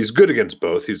 which he's good against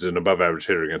both. He's an above average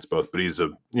hitter against both, but he's a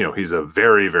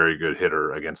very, very good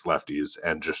hitter against lefties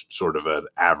and just sort of an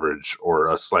average or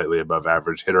a slightly above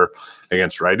average hitter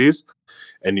against righties.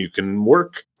 And you can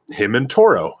work him and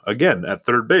Toro again at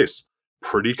third base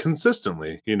pretty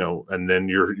consistently, and then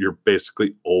you're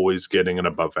basically always getting an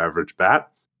above average bat.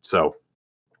 So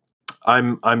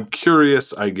I'm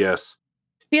curious, I guess.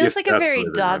 Feels like a very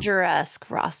Dodger-esque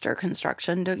roster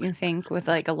construction, don't you think? With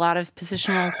like a lot of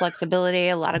positional flexibility,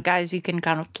 a lot of guys you can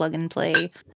kind of plug and play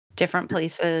different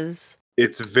places.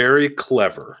 It's very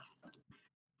clever.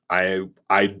 I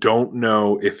don't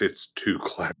know if it's too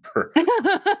clever.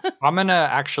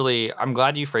 I'm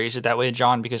glad you phrased it that way,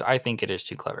 John, because I think it is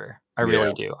too clever. I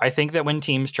really do. I think that when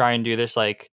teams try and do this,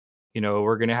 like,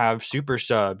 we're going to have super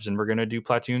subs and we're going to do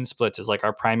platoon splits as like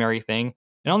our primary thing.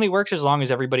 It only works as long as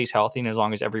everybody's healthy and as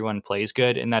long as everyone plays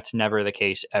good. And that's never the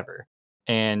case ever.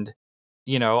 And,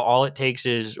 all it takes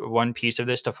is one piece of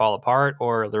this to fall apart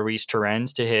or Luis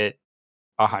Torrens to hit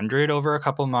 100 over a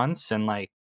couple months. And like,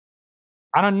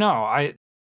 I don't know. I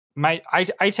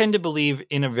tend to believe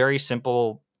in a very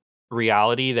simple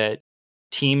reality that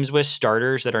teams with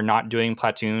starters that are not doing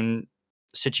platoon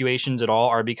situations at all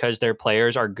are because their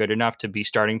players are good enough to be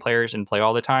starting players and play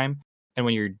all the time. And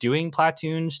when you're doing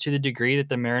platoons to the degree that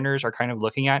the Mariners are kind of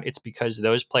looking at, it's because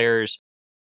those players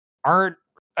aren't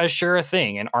a sure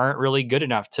thing and aren't really good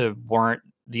enough to warrant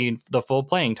the full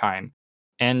playing time.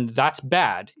 And that's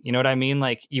bad. You know what I mean?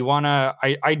 Like, you want to,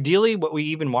 ideally what we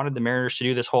even wanted the Mariners to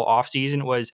do this whole offseason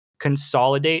was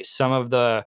consolidate some of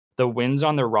the wins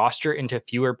on the roster into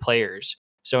fewer players.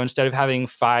 So instead of having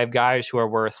 5 guys who are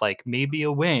worth like maybe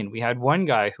a win, we had one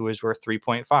guy who was worth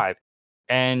 3.5.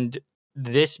 And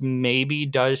this maybe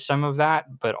does some of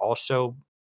that, but also,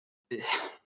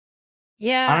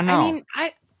 yeah, I don't know. I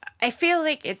mean, I feel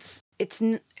like it's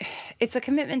a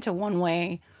commitment to one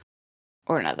way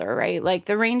or another, right? Like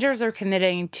the Rangers are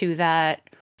committing to that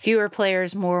fewer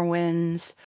players, more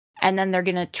wins, and then they're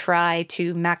going to try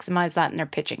to maximize that in their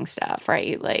pitching staff,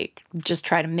 right? Like just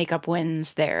try to make up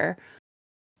wins there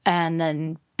and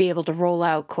then be able to roll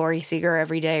out Corey Seager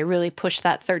every day, really push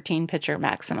that 13 pitcher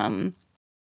maximum.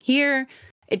 Here,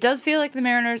 it does feel like the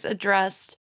Mariners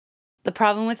addressed the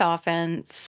problem with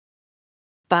offense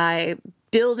by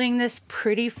building this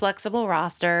pretty flexible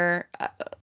roster.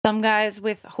 Some guys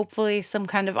with hopefully some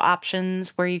kind of options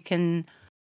where you can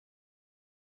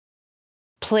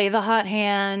play the hot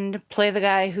hand, play the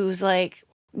guy who's like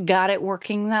got it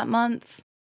working that month.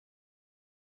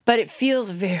 But it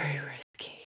feels very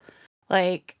risky.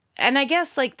 Like, and I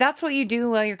guess like that's what you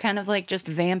do while you're kind of like just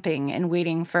vamping and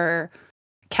waiting for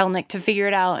Kelenic to figure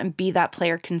it out and be that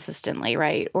player consistently,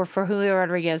 right? Or for Julio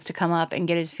Rodriguez to come up and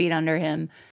get his feet under him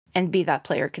and be that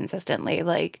player consistently.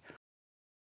 Like,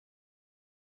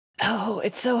 oh,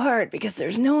 it's so hard because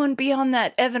there's no one beyond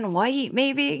that Evan White,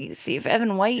 maybe. See if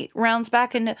Evan White rounds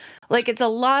back into like it's a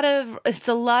lot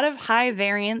of high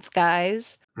variance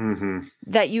guys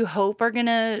that you hope are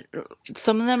gonna,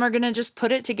 some of them are gonna just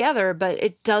put it together, but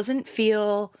it doesn't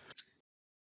feel,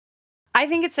 I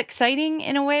think it's exciting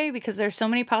in a way because there's so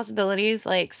many possibilities.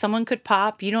 Like someone could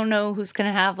pop, you don't know who's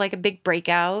gonna have like a big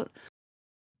breakout.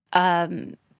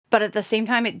 But at the same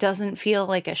time, it doesn't feel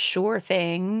like a sure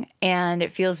thing. And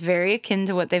it feels very akin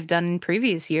to what they've done in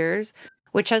previous years,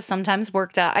 which has sometimes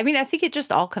worked out. I mean, I think it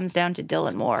just all comes down to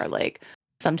Dylan Moore. Like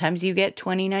sometimes you get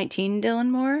 2019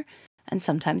 Dylan Moore and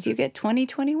sometimes you get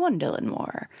 2021 Dylan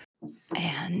Moore.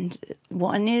 And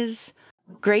one is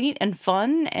great and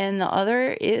fun, and the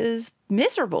other is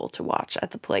miserable to watch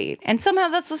at the plate. And somehow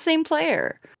that's the same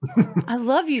player. I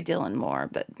love you, Dylan Moore,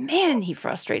 but man, he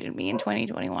frustrated me in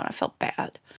 2021. I felt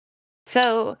bad.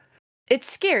 So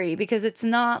it's scary because it's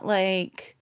not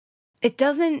like it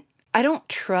doesn't. I don't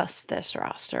trust this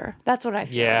roster. That's what I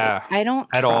feel. Yeah, like. I don't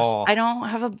at trust. all. I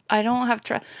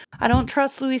don't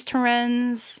trust Luis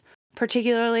Torrens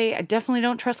particularly. I definitely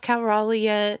don't trust Cal Raleigh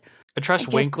yet. I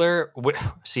trust Winkler.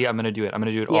 See, I'm gonna do it. I'm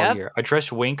gonna do it all year. I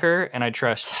trust Winker and I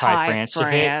trust Ty France to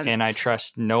hit, and I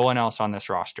trust no one else on this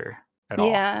roster at all.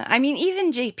 Yeah, I mean,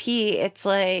 even JP, it's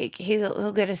like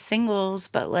he'll get his singles,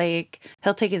 but like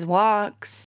he'll take his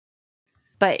walks.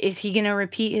 But is he gonna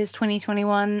repeat his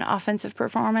 2021 offensive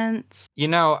performance?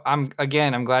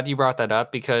 I'm glad you brought that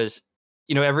up because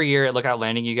every year at Lookout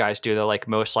Landing, you guys do the like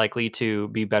most likely to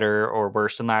be better or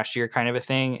worse than last year kind of a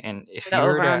thing. And if The you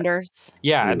were over-unders.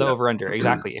 the over-under,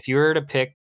 exactly. If you were to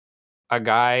pick a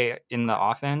guy in the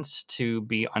offense to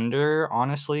be under,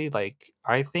 honestly, like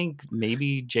I think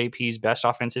maybe JP's best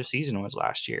offensive season was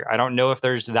last year. I don't know if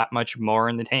there's that much more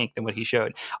in the tank than what he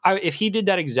showed. If he did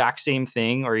that exact same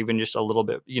thing, or even just a little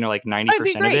bit, like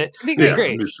 90% of it, it'd be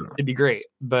great. It'd be great.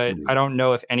 But I don't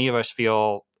know if any of us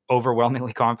feel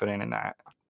overwhelmingly confident in that.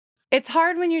 It's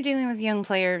hard when you're dealing with young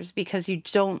players because you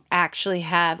don't actually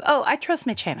have. Oh, I trust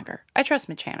Mitch Haniger.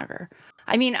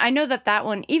 I mean, I know that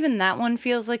one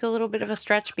feels like a little bit of a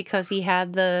stretch because he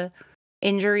had the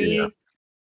injury.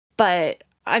 But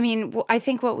I mean, I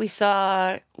think what we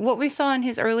saw in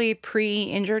his early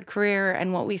pre-injured career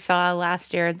and what we saw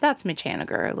last year, that's Mitch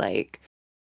Haniger. Like,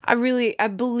 I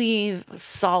believe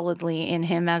solidly in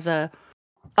him as a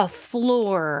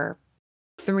floor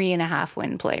 3.5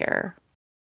 win player.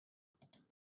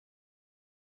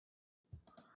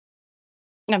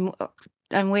 I'm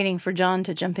waiting for John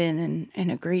to jump in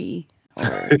and agree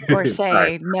or say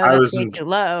Right. no, that's way too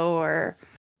low. Or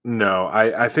no,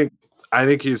 I think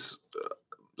he's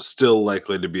still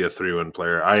likely to be a 3-win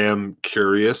player. I am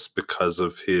curious because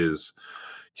of he's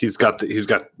got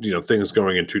things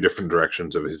going in two different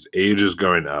directions. Of his age is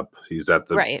going up. He's at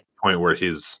the point where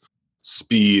his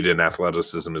speed and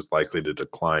athleticism is likely to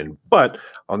decline. But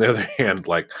on the other hand,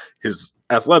 like his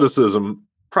athleticism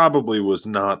probably was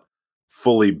not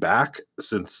fully back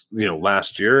since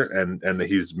last year, and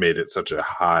he's made it such a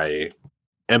high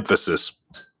emphasis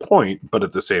point. But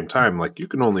at the same time, like you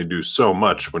can only do so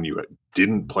much when you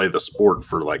didn't play the sport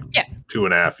for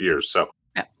 2.5 years. So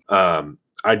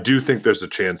I do think there's a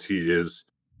chance he is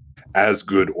as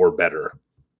good or better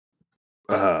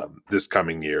this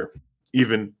coming year,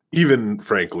 even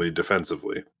frankly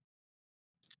defensively.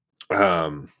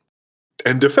 And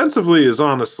defensively is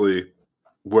honestly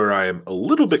where I am a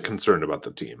little bit concerned about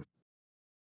the team.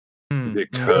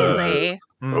 Because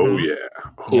really?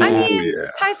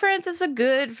 Ty France is a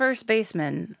good first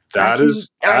baseman. I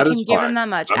can give him that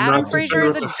much. Adam Frazier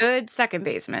is a good second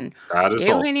baseman.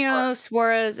 Eugenio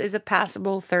Suarez is a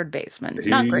passable third baseman.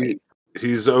 Not great.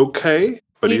 He's okay,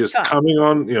 but he's coming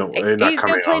on. He's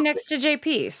gonna play next to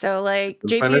JP. So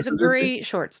JP is a great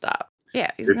shortstop. Yeah,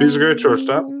 he's a great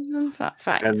shortstop.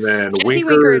 Fine. And then Jesse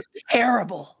Winker is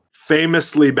terrible.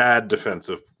 Famously bad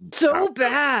defensive. So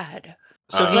bad.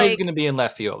 So he's going to be in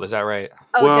left field. Is that right?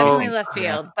 Oh, definitely left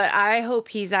field. But I hope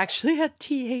he's actually at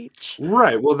TH.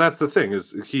 Right. Well, that's the thing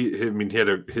is he had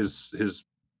his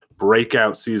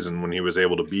breakout season when he was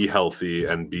able to be healthy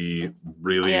and be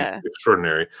really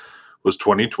extraordinary was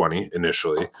 2020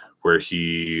 initially, where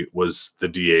he was the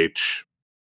DH,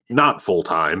 not full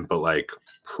time, but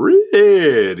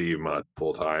pretty much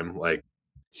full time.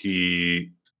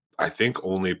 I think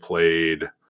only played.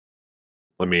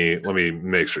 Let me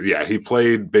make sure. Yeah, he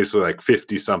played basically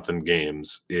 50 something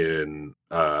games in.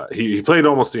 He played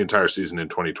almost the entire season in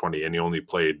 2020, and he only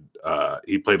played.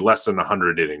 He played less than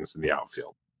 100 innings in the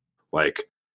outfield.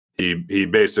 He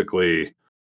basically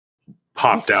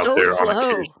popped out so there slow.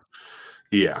 On occasion.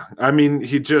 Yeah, I mean,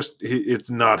 it's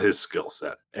not his skill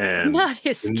set, and not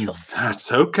his skill set. That's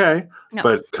okay,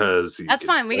 but because that's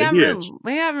fine. We got room.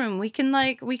 We got room. We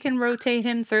can rotate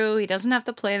him through. He doesn't have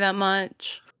to play that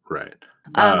much. Right.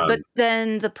 But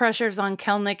then the pressure's on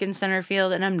Kelnick in center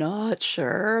field, and I'm not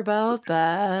sure about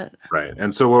that. Right.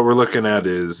 And so what we're looking at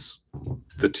is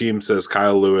the team says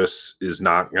Kyle Lewis is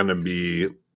not going to be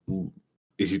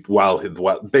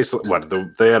basically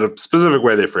they had a specific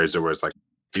way they phrased it where it's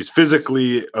he's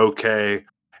physically okay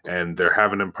and they're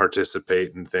having him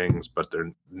participate in things, but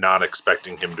they're not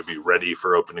expecting him to be ready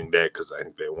for opening day because I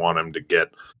think they want him to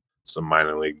get some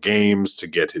minor league games to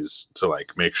get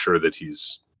make sure that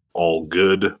he's all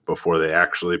good before they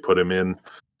actually put him in.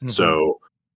 Mm-hmm. So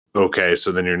Okay,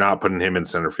 so then you're not putting him in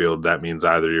center field. That means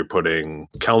either you're putting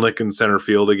Kelnick in center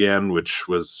field again, which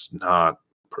was not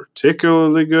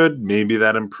particularly good. Maybe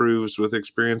that improves with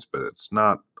experience, but it's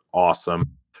not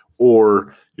awesome.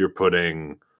 Or you're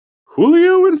putting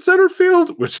Julio in center field,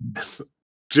 which is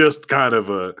just kind of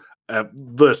a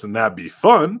listen, that'd be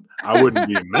fun. I wouldn't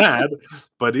be mad,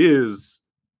 but you're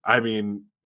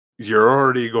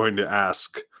already going to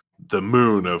ask the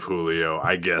moon of Julio,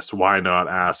 I guess. Why not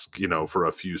ask, for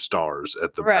a few stars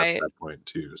at that point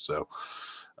too? So,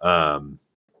 I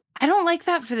don't like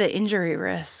that for the injury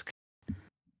risk.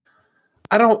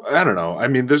 I don't know. I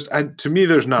mean, to me,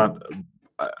 there's not.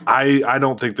 I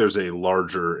don't think there's a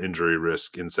larger injury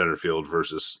risk in center field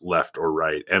versus left or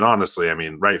right. And honestly, I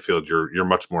mean, right field, you're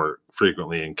much more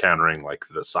frequently encountering like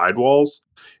the sidewalls.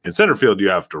 In center field, you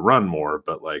have to run more,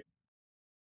 but like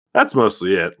that's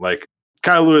mostly it. Like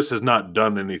Kyle Lewis has not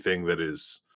done anything that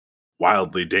is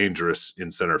wildly dangerous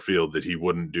in center field that he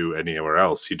wouldn't do anywhere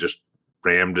else. He just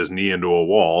rammed his knee into a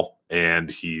wall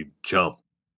and he jumped.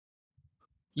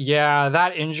 Yeah,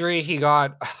 that injury he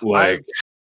got. Like,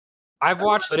 I've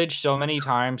watched footage so many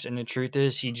times, and the truth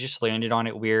is, he just landed on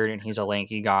it weird, and he's a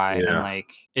lanky guy, and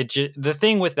like the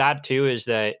thing with that too is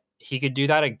that he could do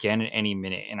that again at any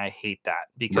minute, and I hate that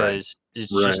because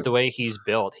it's just the way he's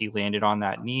built. He landed on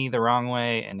that knee the wrong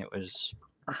way, and it was,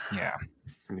 yeah.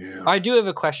 I do have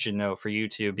a question though for you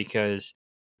two, because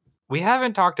we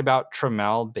haven't talked about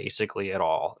Trammell basically at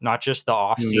all. Not just the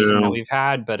off season that we've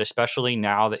had, but especially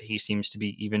now that he seems to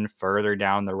be even further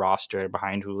down the roster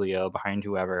behind Julio, behind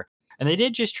whoever. And they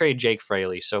did just trade Jake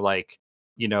Fraley. So, like,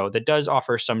 that does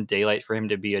offer some daylight for him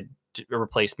to be a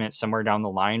replacement somewhere down the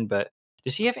line. But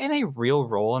does he have any real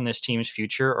role in this team's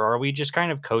future? Or are we just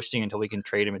kind of coasting until we can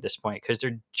trade him at this point? Because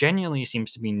there genuinely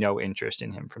seems to be no interest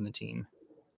in him from the team.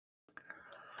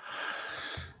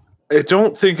 I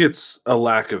don't think it's a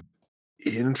lack of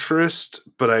interest,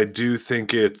 but I do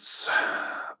think it's,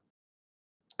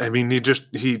 I mean, he's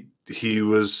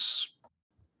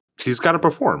got to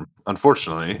perform.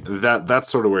 Unfortunately, that's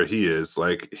sort of where he is.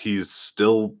 Like, he's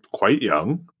still quite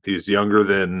young. He's younger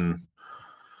than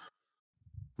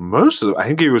most of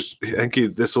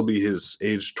this will be his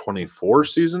age 24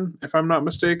 season, if I'm not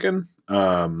mistaken.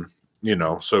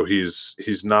 So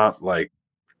he's not like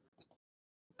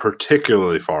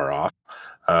particularly far off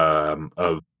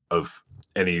of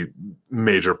any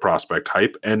major prospect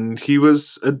hype, and he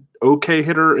was an okay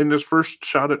hitter in his first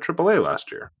shot at AAA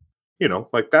last year.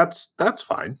 Like that's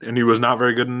fine, and he was not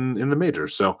very good in the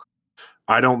majors. So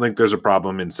I don't think there's a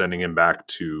problem in sending him back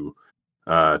to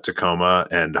Tacoma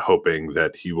and hoping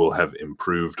that he will have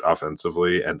improved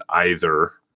offensively. And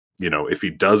either, if he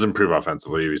does improve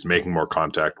offensively, he's making more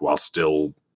contact while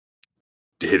still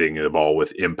hitting the ball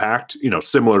with impact,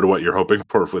 similar to what you're hoping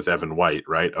for with Evan White,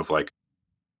 right? Of like,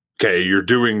 okay, you've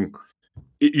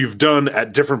done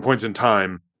at different points in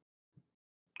time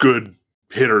good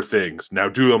hitter things. Now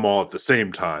do them all at the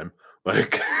same time.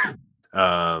 Like,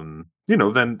 then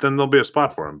there'll be a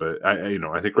spot for him. But I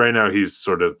think right now he's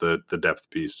sort of the depth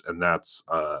piece, and that's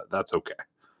okay.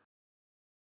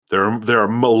 There are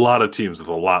a lot of teams with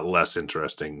a lot less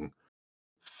interesting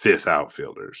fifth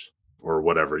outfielders, or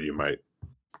whatever you might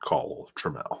call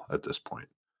Trammell at this point.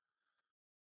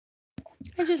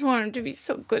 I just want him to be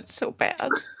so good, so bad.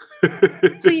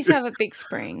 Please have a big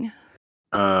spring.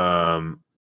 I'm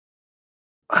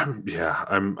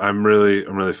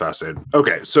really fascinated.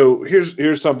 Okay, so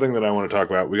here's something that I want to talk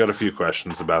about. We got a few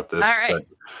questions about this. All right.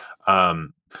 But,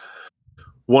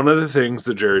 one of the things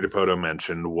that Jerry Dipoto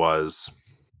mentioned was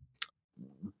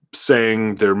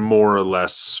saying they're more or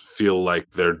less feel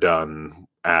like they're done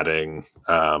adding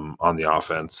on the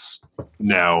offense.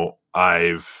 Now,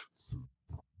 I've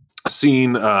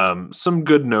seen some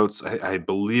good notes. I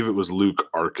believe it was Luke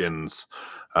Arkins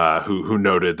who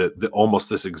noted that almost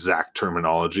this exact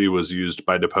terminology was used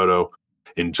by Dipoto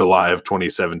in July of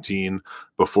 2017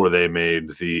 before they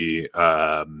made the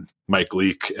Mike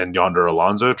Leake and Yonder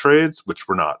Alonso trades, which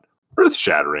were not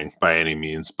earth-shattering by any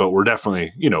means, but were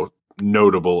definitely,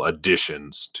 notable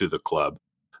additions to the club.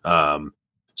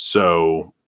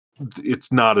 So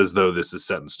it's not as though this is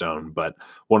set in stone, but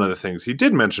one of the things he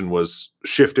did mention was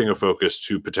shifting a focus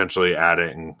to potentially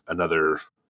adding another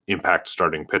impact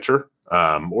starting pitcher,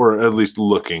 or at least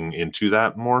looking into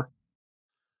that more.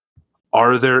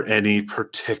 Are there any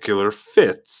particular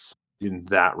fits in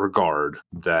that regard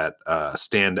that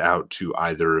stand out to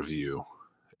either of you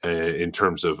in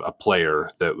terms of a player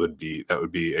that would be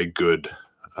a good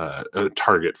a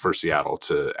target for Seattle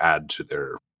to add to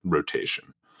their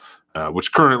rotation,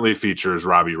 which currently features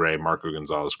Robbie Ray, Marco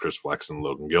Gonzalez, Chris Flexen,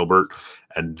 Logan Gilbert,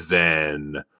 and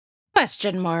then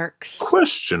Question marks.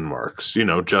 Question marks.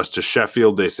 Justice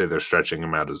Sheffield, they say they're stretching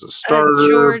him out as a starter.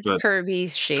 George but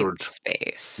Kirby's shaped George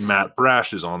space. Matt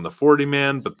Brash is on the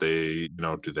 40-man, but they,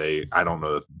 I don't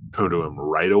know if they go to him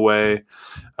right away.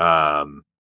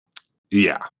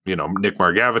 Nick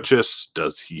Margavicius,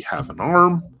 does he have an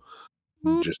arm?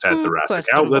 Just had thoracic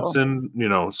outlets in,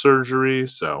 surgery,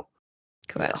 so.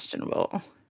 Questionable.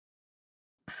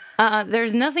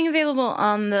 There's nothing available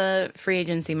on the free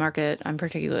agency market I'm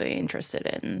particularly interested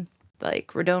in.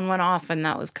 Like, Rodon went off, and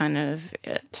that was kind of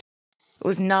it. It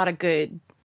was not a good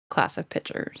class of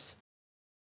pitchers.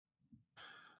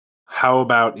 How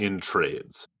about in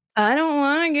trades? I don't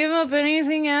want to give up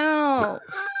anything else.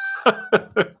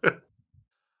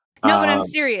 No, but I'm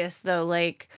serious, though.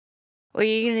 Like, are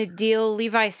you going to deal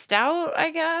Levi Stout, I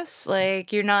guess?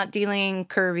 Like, you're not dealing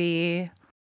Kirby.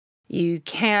 You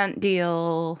can't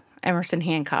deal Emerson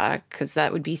Hancock, because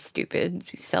that would be stupid.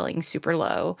 He's selling super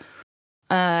low.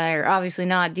 You're obviously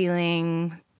not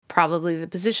dealing probably the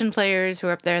position players who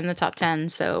are up there in the top 10.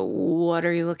 So what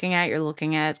are you looking at? You're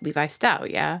looking at Levi Stout,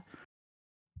 yeah?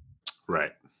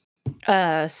 Right.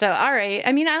 So, all right.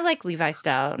 I mean, I like Levi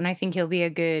Stout, and I think he'll be a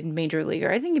good major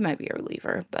leaguer. I think he might be a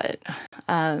reliever, but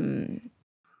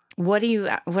what are you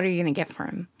going to get for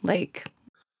him? Like,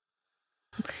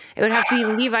 it would have to be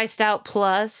Levi Stout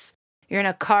plus. You're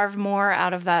going to carve more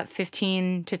out of that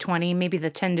 15 to 20, maybe the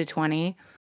 10 to 20.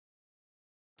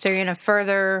 So you're going to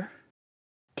further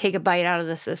take a bite out of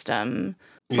the system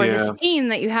for this team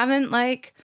that you haven't,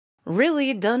 like,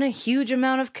 really done a huge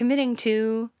amount of committing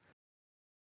to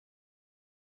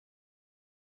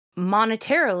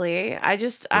monetarily. I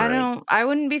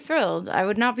wouldn't be thrilled. I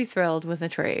would not be thrilled with a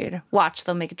trade. Watch,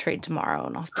 they'll make a trade tomorrow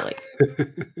and I'll have to, like,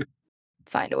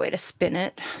 find a way to spin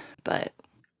it. But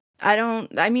you're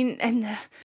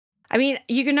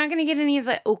not going to get any of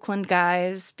the Oakland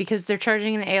guys because they're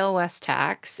charging an AL West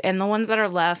tax, and the ones that are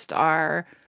left are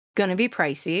going to be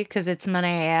pricey because it's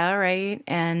Manaea, right?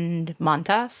 And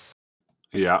Montas.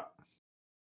 Yeah.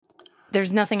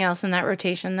 There's nothing else in that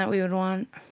rotation that we would want.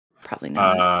 Probably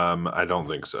not. I don't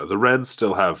think so. The Reds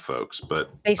still have folks,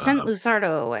 but they sent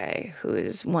Luzardo away, who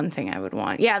is one thing I would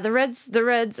want. Yeah, the Reds,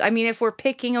 I mean, if we're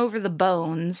picking over the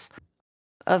bones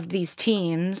of these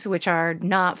teams, which are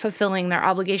not fulfilling their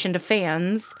obligation to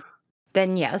fans,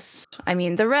 then yes. I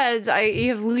mean, the Reds, you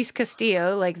have Luis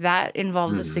Castillo, like, that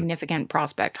involves a significant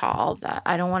prospect haul. That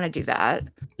I don't want to do that.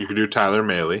 You could do Tyler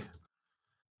Mahle.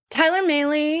 Tyler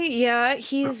Mahle, yeah,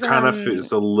 he's kind of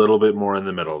is a little bit more in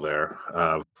the middle there.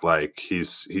 Like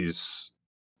he's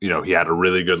he had a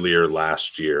really good year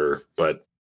last year, but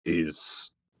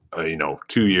he's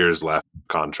 2 years left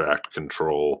contract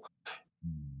control,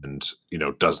 and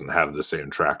doesn't have the same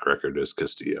track record as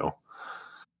Castillo.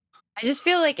 I just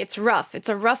feel like it's rough. It's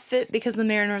a rough fit because the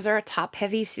Mariners are a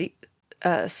top-heavy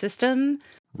system,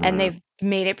 and they've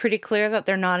made it pretty clear that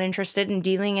they're not interested in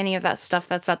dealing any of that stuff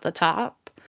that's at the top.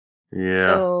 Yeah.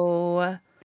 So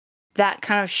that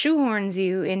kind of shoehorns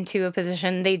you into a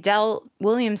position. They dealt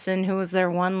Williamson, who was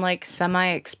their one, like,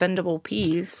 semi-expendable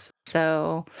piece.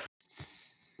 So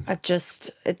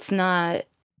it's not.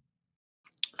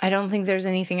 I don't think there's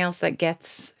anything else that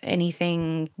gets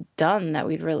anything done that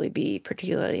we'd really be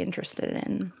particularly interested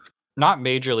in. Not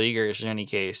major leaguers in any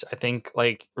case. I think,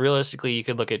 like, realistically, you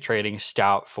could look at trading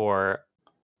Stout for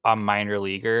a minor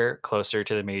leaguer closer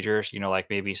to the majors, like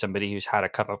maybe somebody who's had a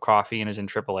cup of coffee and is in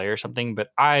AAA or something.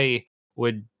 But I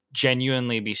would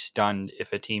genuinely be stunned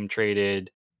if a team traded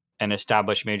an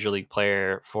established major league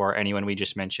player for anyone we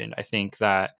just mentioned. I think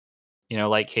that,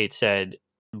 like Kate said,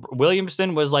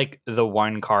 Williamson was like the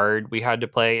one card we had to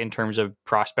play in terms of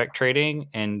prospect trading,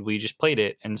 and we just played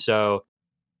it. And so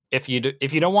if you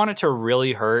don't want it to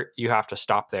really hurt, you have to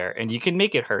stop there, and you can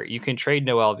make it hurt. You can trade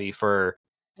Noelvi for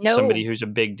somebody who's a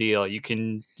big deal. You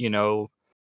can,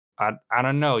 I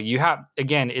don't know. You have,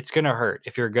 again, it's going to hurt.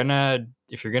 If you're going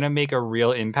to make a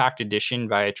real impact addition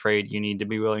by a trade, you need to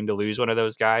be willing to lose one of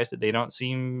those guys that they don't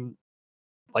seem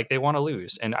like they want to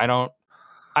lose. And I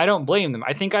don't blame them.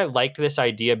 I think I liked this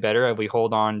idea better if we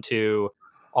hold on to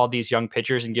all these young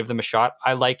pitchers and give them a shot.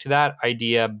 I liked that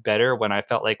idea better when I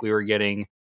felt like we were getting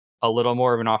a little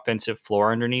more of an offensive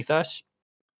floor underneath us.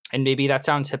 And maybe that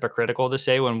sounds hypocritical to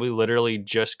say when we literally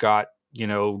just got,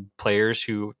 players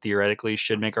who theoretically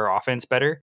should make our offense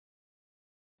better.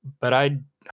 But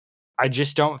I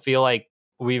just don't feel like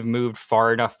we've moved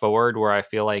far enough forward where I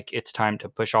feel like it's time to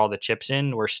push all the chips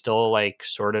in. We're still, like,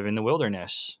 sort of in the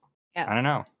wilderness. Yeah. I don't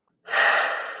know.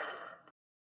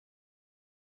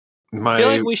 I feel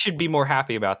like we should be more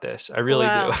happy about this. I really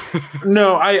do.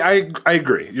 No, I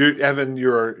agree. Evan,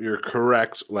 you're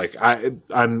correct. Like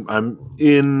I'm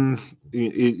in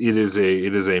it is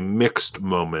a mixed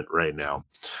moment right now.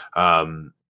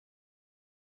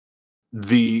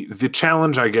 The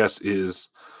challenge, I guess, is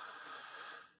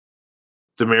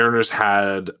the Mariners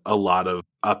had a lot of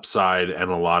upside and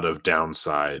a lot of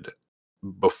downside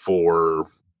before,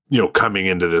 coming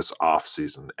into this off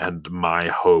season, and my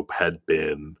hope had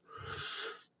been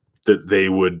that they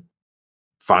would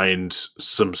find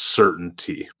some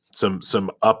certainty,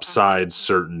 some upside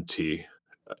certainty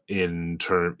in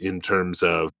terms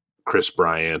of Chris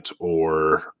Bryant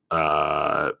or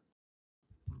Trevor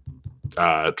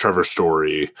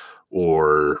Story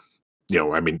or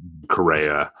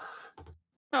Correa.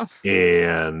 Oh.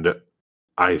 And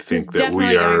I He's think that definitely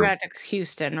we going are. back to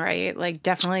Houston, right? Like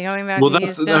definitely going back Well, to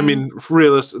that's. Houston. I mean,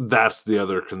 that's the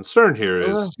other concern here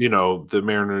is Ugh. the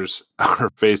Mariners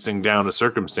are facing down a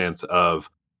circumstance of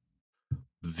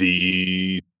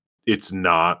it's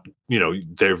not,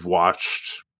 they've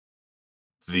watched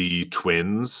the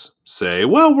Twins say,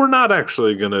 well, we're not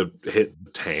actually going to hit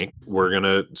the tank. We're going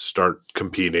to start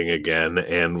competing again.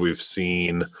 And we've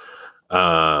seen,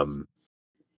 a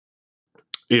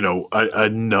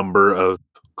number of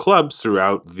clubs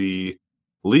throughout the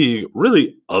league,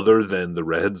 really other than the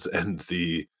Reds and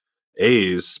the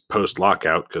A's post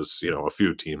lockout, because, a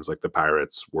few teams like the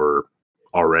Pirates were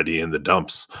already in the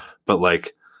dumps. But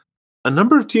like, a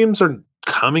number of teams are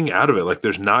coming out of it. Like,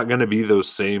 there's not going to be those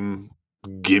same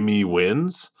gimme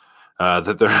wins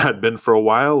that there had been for a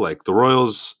while. Like, the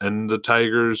Royals and the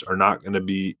Tigers are not going to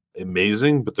be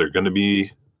amazing, but they're going to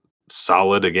be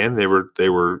solid again. They were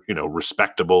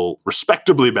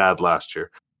respectably bad last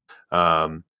year.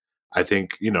 I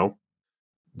think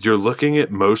you're looking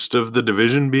at most of the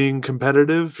division being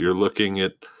competitive. You're looking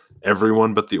at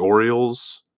everyone but the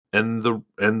Orioles and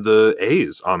the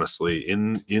A's, honestly,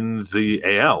 in the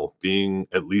AL being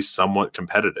at least somewhat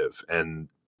competitive. And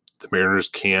the Mariners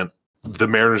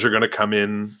are going to come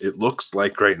in, it looks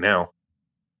like right now,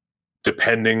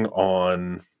 depending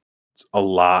on a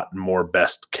lot more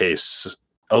best case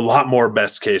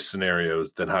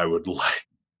scenarios than I would like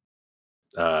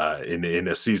in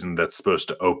a season that's supposed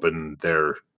to open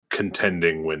their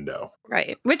contending window.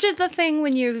 Right. Which is the thing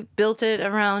when you built it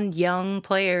around young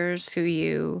players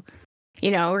who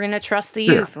we're going to trust the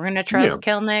youth. We're going to trust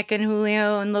Kelnick and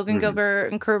Julio and Logan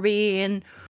Gilbert and Kirby and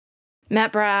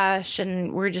Matt Brash,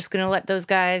 and we're just going to let those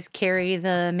guys carry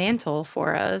the mantle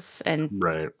for us and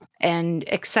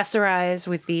accessorize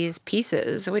with these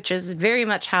pieces, which is very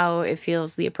much how it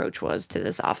feels the approach was to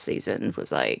this offseason.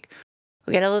 Was like,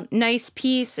 we got a nice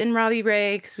piece in Robbie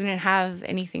Ray because we didn't have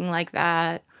anything like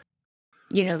that.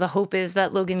 The hope is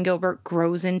that Logan Gilbert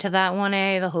grows into that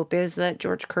 1A. The hope is that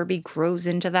George Kirby grows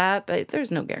into that, but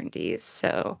there's no guarantees.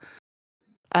 So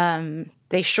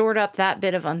they shored up that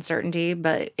bit of uncertainty,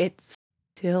 but it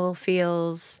still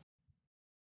feels,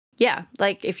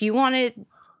 like if you wanted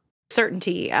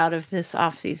certainty out of this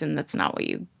offseason, that's not what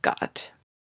you got.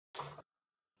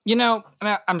 And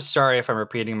I'm sorry if I'm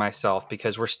repeating myself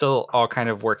because we're still all kind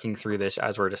of working through this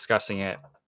as we're discussing it.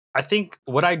 I think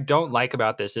what I don't like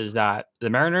about this is that the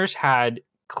Mariners had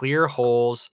clear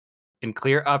holes and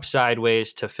clear upside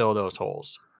ways to fill those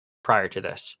holes prior to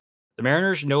this. The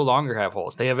Mariners no longer have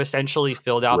holes. They have essentially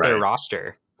filled out their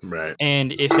roster. Right.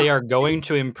 And if they are going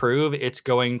to improve, it's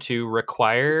going to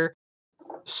require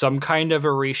some kind of a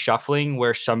reshuffling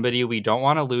where somebody we don't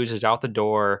want to lose is out the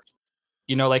door.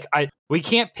 We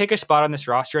can't pick a spot on this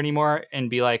roster anymore and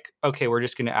be like, okay, we're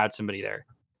just going to add somebody there.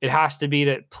 It has to be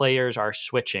that players are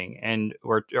switching and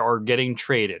or getting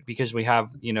traded because we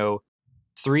have,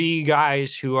 3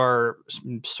 guys who are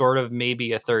sort of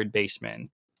maybe a third baseman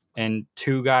and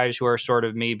 2 guys who are sort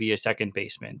of maybe a second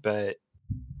baseman. But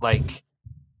like,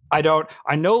 I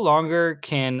no longer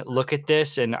can look at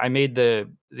this. And I made the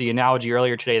analogy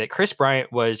earlier today that Chris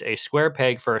Bryant was a square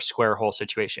peg for a square hole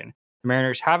situation. The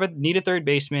Mariners need a third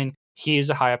baseman. He is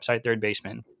a high upside third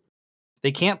baseman.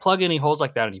 They can't plug any holes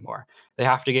like that anymore. They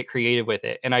have to get creative with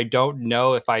it. And I don't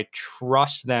know if I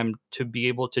trust them to be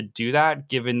able to do that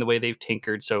given the way they've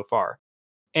tinkered so far.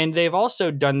 And they've also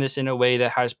done this in a way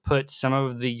that has put some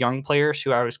of the young players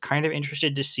who I was kind of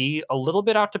interested to see a little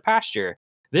bit out to pasture.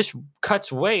 This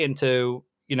cuts way into,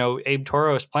 Abe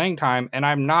Toro's playing time. And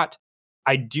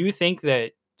I do think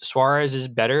that Suarez is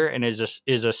better and is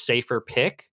a safer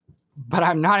pick, but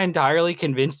I'm not entirely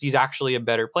convinced he's actually a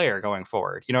better player going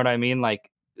forward. You know what I mean? Like,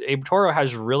 Abe Toro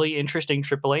has really interesting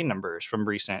AAA numbers from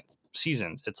recent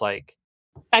seasons. It's like,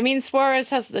 Suarez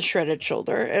has the shredded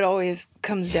shoulder. It always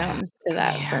comes down to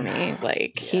that for me.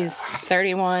 Like, he's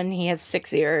 31. He has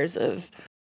 6 years of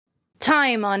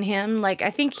time on him. Like, I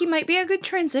think he might be a good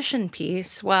transition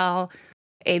piece while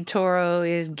Abe Toro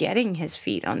is getting his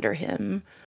feet under him.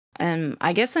 And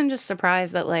I guess I'm just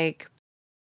surprised that, like,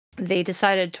 they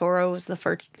decided Toro was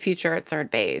the future at third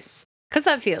base. Because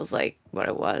that feels like what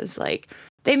it was. Like,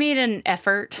 they made an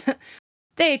effort.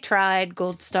 They tried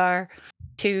Gold Star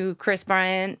to Chris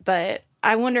Bryant, but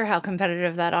I wonder how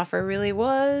competitive that offer really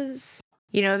was.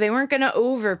 You know, they weren't going to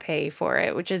overpay for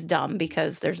it, which is dumb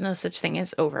because there's no such thing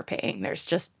as overpaying. There's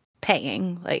just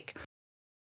paying. Like,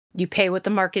 you pay what the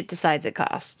market decides it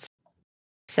costs.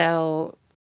 So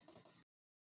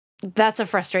that's a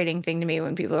frustrating thing to me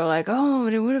when people are like, oh,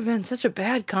 it would have been such a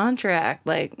bad contract.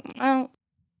 Like, well,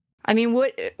 I mean,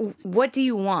 what do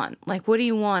you want? Like, what do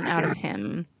you want out of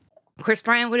him? Chris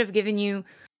Bryant would have given you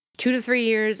 2 to 3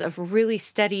 years of really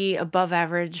steady, above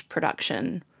average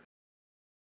production.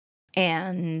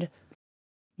 And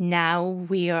now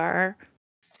we are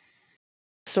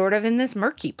sort of in this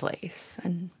murky place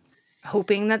and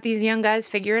hoping that these young guys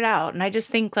figure it out. And I just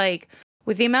think, like,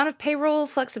 with the amount of payroll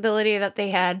flexibility that they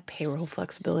had,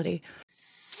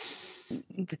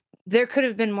 there could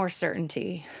have been more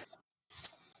certainty.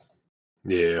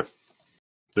 Yeah,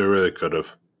 they really could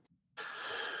have.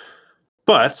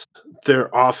 But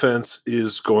their offense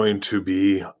is going to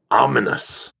be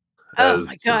ominous. Oh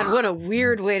my God, what a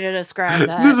weird way to describe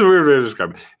that. It is a weird way to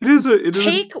describe it.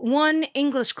 Take one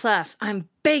English class. I'm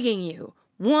begging you.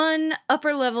 One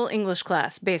upper level English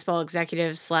class, baseball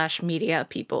executives / media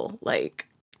people. Like,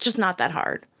 just not that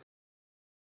hard.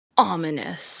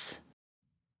 Ominous.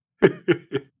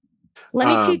 Let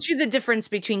me teach you the difference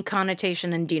between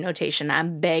connotation and denotation.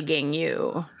 I'm begging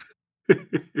you.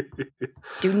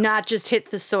 Do not just hit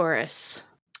thesaurus.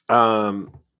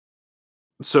 So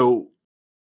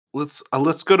let's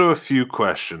go to a few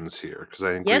questions here because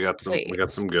I think we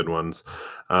got some good ones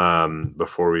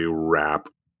before we wrap.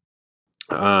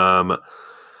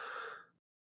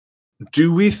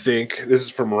 Do we think, this is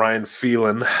from Ryan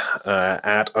Phelan,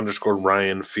 at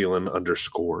 _Ryan Phelan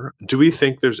 _. Do we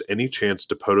think there's any chance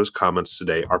Dipoto's comments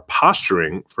today are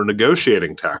posturing for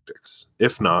negotiating tactics?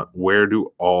 If not, where does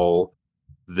all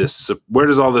this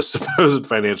supposed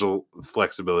financial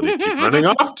flexibility keep running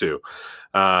off to?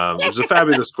 It's a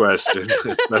fabulous question,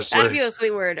 especially fabulously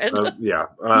worded.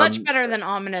 Much better than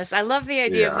ominous. I love the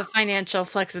idea of the financial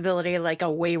flexibility like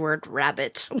a wayward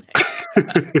rabbit.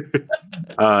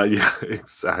 Yeah,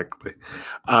 exactly.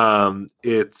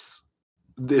 It's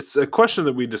a question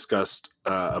that we discussed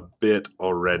a bit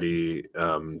already,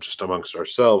 just amongst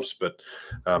ourselves. But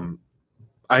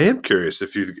I am curious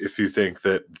if you think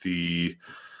that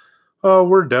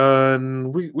we're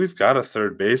done. We've got a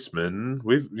third baseman.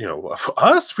 We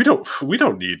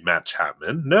don't need Matt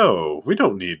Chapman. No, we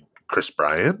don't need Chris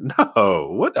Bryant. No,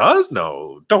 what does?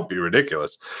 No, don't be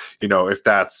ridiculous. If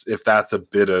that's a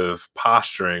bit of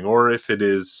posturing, or if it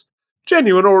is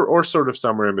genuine, or sort of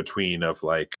somewhere in between of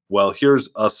like, well, here's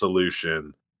a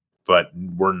solution, but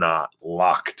we're not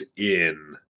locked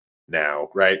in now,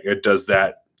 right?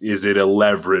 Is it a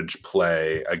leverage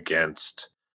play against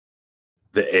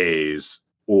the A's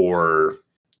or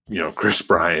Chris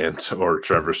Bryant or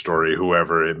Trevor Story,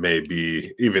 whoever it may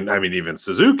be, even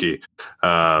Suzuki,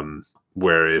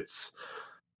 where it's,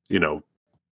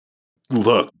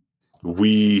 look,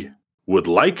 we would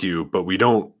like you, but we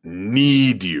don't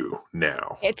need you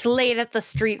now. It's late at the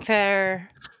street fair.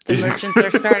 The merchants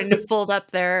are starting to fold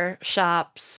up their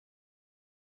shops.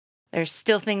 There's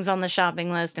still things on the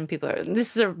shopping list, and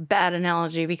this is a bad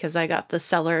analogy because I got the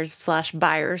sellers /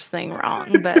 buyers thing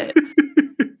wrong, but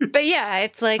but yeah,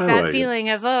 it's like that feeling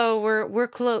of, oh, we're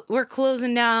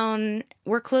closing down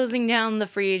the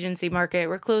free agency market.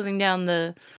 We're closing down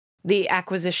the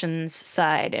acquisitions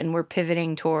side, and we're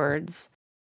pivoting towards,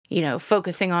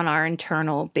 focusing on our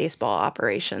internal baseball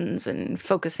operations and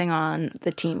focusing on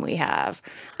the team we have.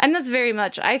 And that's very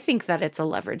much, I think that it's a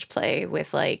leverage play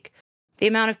with like the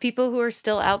amount of people who are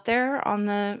still out there on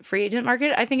the free agent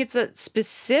market. I think it's a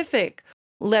specific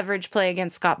leverage play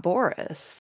against Scott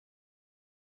Boras,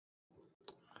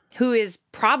 who is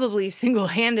probably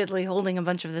single-handedly holding a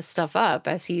bunch of this stuff up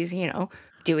as he's,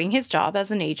 doing his job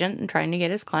as an agent and trying to get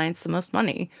his clients the most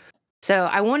money. So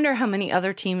I wonder how many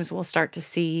other teams will start to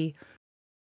see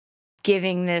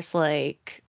giving this line,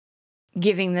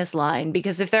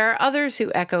 because if there are others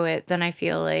who echo it, then I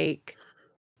feel like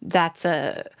that's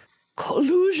a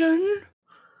collusion.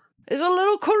 There's a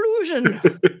little collusion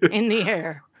in the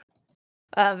air.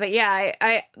 But yeah,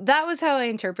 I that was how I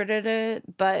interpreted it.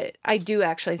 But I do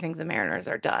actually think the Mariners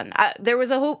are done. There was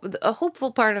a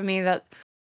hopeful part of me that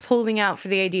was holding out for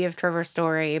the idea of Trevor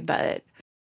Story,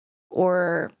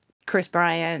 or Chris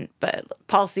Bryant, but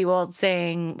Paul Sewald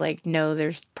saying like, no,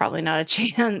 there's probably not a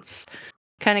chance.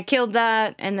 kind of killed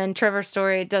that. And then Trevor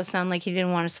Story, it does sound like he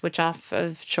didn't want to switch off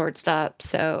of shortstop,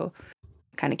 so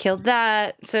kind of killed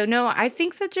that. So no, I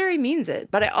think that Jerry means it,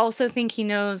 but I also think he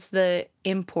knows the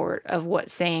import of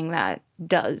what saying that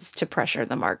does to pressure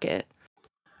the market.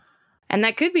 And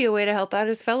that could be a way to help out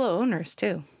his fellow owners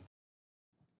too.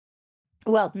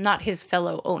 Well, not his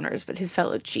fellow owners, but his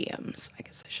fellow GMs, I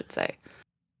guess I should say.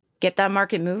 Get that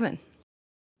market moving.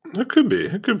 It could be.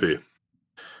 It could be.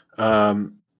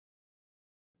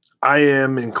 I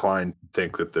am inclined to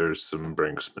think that there's some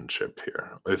brinksmanship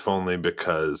here, if only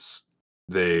because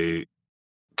they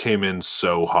came in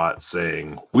so hot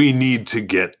saying, we need to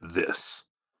get this.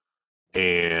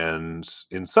 And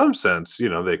in some sense,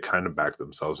 they kind of backed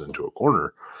themselves into a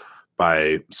corner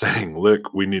by saying,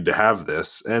 look, we need to have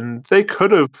this. And they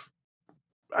could have,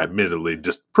 admittedly,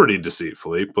 just pretty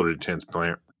deceitfully, pretty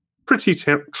transparently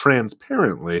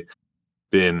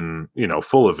been,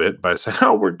 full of it by saying,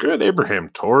 oh, we're good. Abraham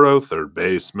Toro, third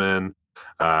baseman,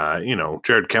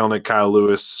 Jared Kelenic, Kyle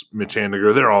Lewis, Mitch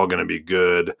Haniger, they're all going to be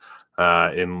good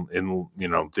in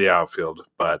the outfield.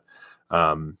 But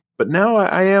now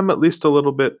I am at least a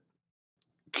little bit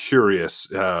curious.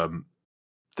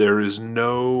 There's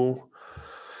no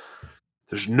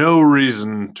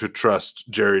reason to trust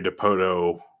Jerry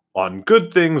Dipoto on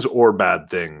good things or bad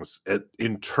things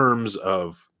in terms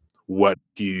of what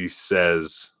he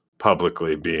says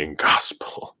publicly being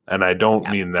gospel. And I don't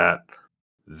mean that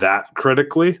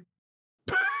critically.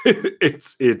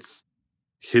 It's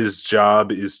his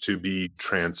job is to be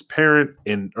transparent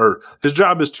or his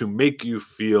job is to make you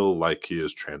feel like he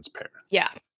is transparent. Yeah.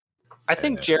 I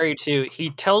think Jerry too, he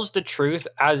tells the truth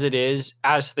as it is,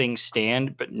 as things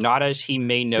stand, but not as he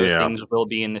may know things will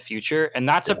be in the future. And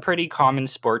that's a pretty common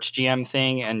sports GM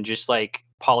thing and just like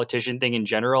politician thing in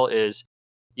general is,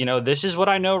 this is what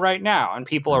I know right now. And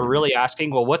people are really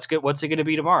asking, well, what's good? What's it going to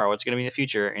be tomorrow? What's going to be in the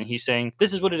future? And he's saying,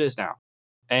 this is what it is now.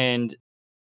 And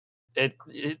and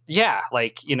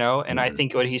I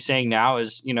think what he's saying now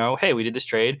is, hey, we did this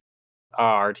trade.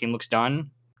 Our team looks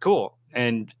done. Cool.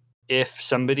 And if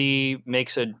somebody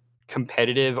makes a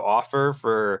competitive offer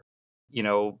for,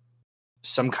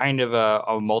 some kind of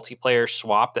a multiplayer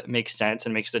swap that makes sense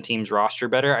and makes the team's roster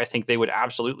better, I think they would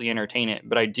absolutely entertain it.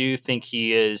 But I do think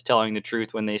he is telling the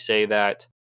truth when they say that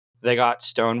they got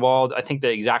stonewalled. I think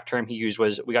the exact term he used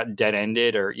was we got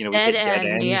dead-ended or, we hit dead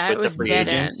ends with the free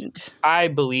agents. I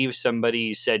believe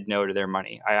somebody said no to their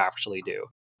money. I actually do.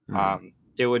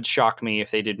 It would shock me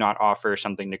if they did not offer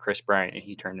something to Chris Bryant and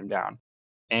he turned them down.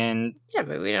 And yeah,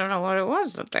 but we don't know what it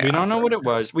was that they we don't know what it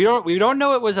was. We don't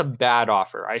know it was a bad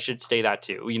offer. I should say that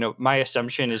too. My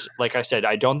assumption is, like I said,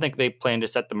 I don't think they plan to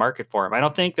set the market for him. I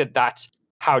don't think that that's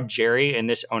how Jerry and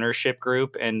this ownership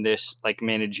group and this like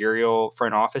managerial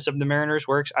front office of the Mariners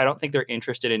works. I don't think they're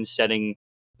interested in setting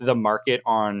the market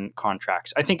on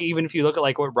contracts. I think even if you look at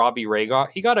like what Robbie Ray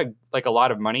got, he got a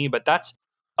lot of money, but that's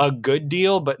a good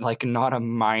deal, but like not a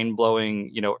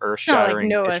mind-blowing, earth-shattering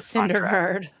not like Noah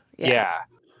Syndergaard. Yeah.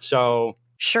 So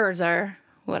Scherzer,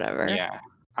 whatever. Yeah,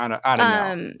 I don't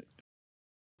know.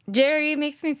 Jerry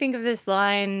makes me think of this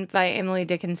line by Emily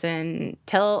Dickinson: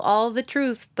 "Tell all the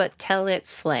truth, but tell it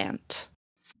slant.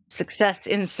 Success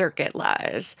in circuit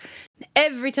lies."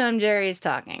 Every time Jerry is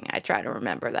talking, I try to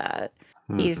remember that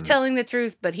he's telling the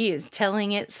truth, but he is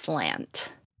telling it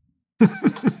slant.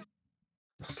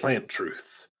 Slant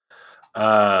truth.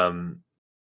 Well,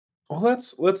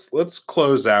 let's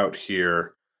close out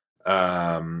here.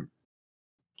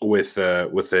 With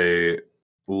a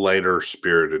lighter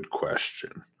spirited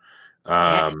question.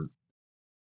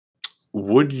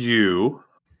 Would you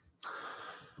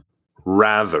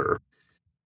rather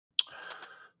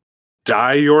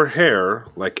dye your hair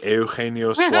like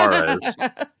Eugenio Suarez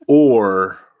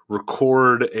or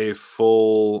record a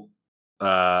full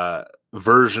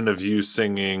version of you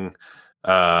singing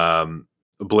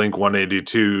Blink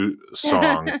 182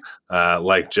 song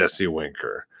like Jesse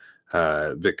Winker?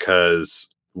 Because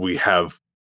we have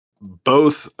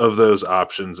both of those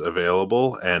options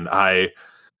available, and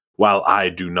while I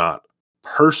do not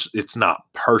it's not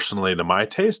personally to my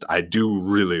taste, I do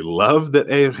really love that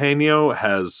Eugenio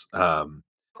has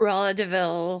Cruella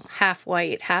DeVille, half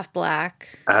white, half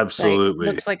black. Absolutely.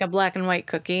 Looks like a black and white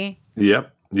cookie.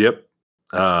 Yep.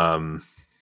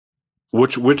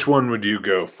 Which one would you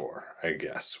go for? I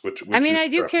guess. Which I mean, I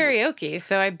do karaoke,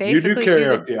 so I basically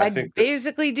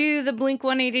do the Blink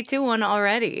 182 one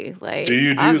already. Like, do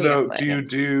you do though? Do you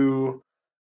do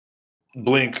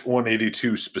Blink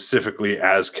 182 specifically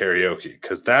as karaoke?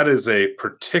 Because that is a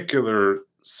particular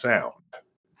sound.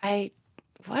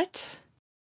 What?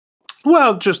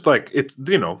 Well, just like it's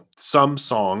some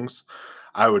songs.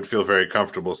 I would feel very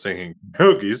comfortable singing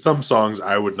karaoke. Some songs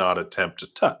I would not attempt to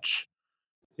touch.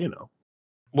 You know.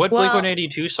 What Well-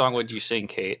 Blink-182 song would you sing,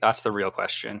 Kate? That's the real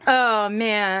question. Oh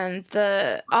man,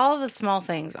 all the small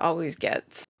things always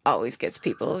gets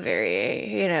people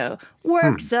very,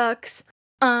 work sucks.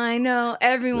 I know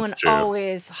everyone true.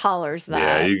 always hollers that.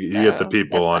 Yeah, you get the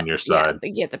people on your side. Yeah,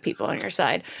 you get the people on your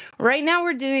side. Right now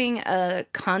we're doing a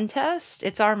contest.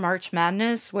 It's our March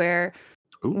Madness where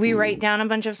we write down a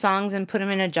bunch of songs and put them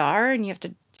in a jar, and you have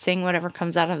to sing whatever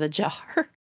comes out of the jar.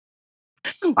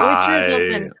 Which results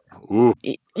in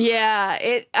yeah,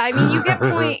 I mean you get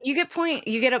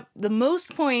the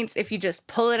most points if you just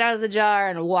pull it out of the jar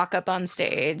and walk up on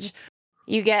stage.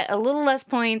 You get a little less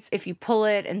points if you pull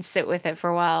it and sit with it for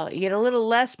a while. You get a little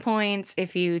less points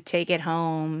if you take it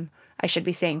home. I should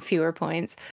be saying fewer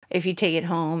points if you take it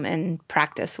home and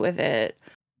practice with it.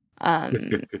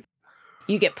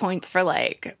 You get points for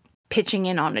like pitching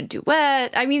in on a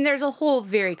duet. I mean, there's a whole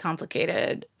very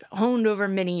complicated, honed over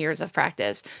many years of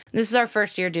practice. This is our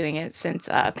first year doing it since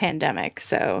pandemic,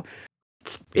 so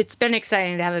it's been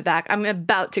exciting to have it back. I'm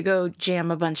about to go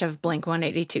jam a bunch of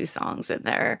Blink-182 songs in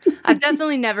there. I've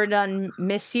definitely never done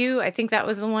Miss You. I think that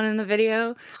was the one in the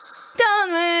video.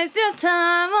 Don't waste your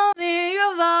time on me,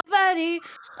 you've already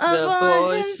The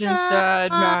voice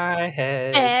inside my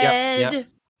head. Yep.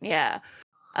 Yeah.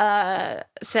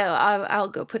 So I'll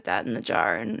go put that in the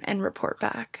jar and report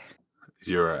back.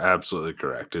 You're absolutely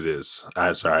correct. It is.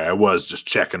 Sorry, I was just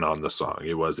checking on the song.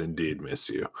 It was indeed "Miss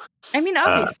You." I mean,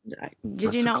 obviously,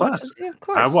 did you not watch it? Of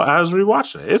course. I was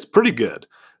rewatching it. It's pretty good.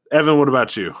 Evan, what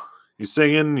about you? You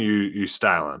singing? You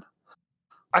styling?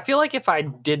 I feel like if I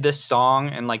did this song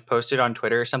and like posted on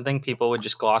Twitter or something, people would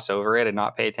just gloss over it and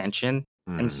not pay attention.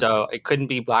 And so it couldn't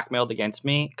be blackmailed against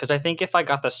me because I think if I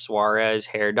got the Suarez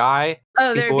hair dye,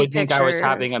 people would think I was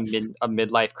having a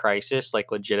midlife crisis,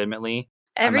 like legitimately.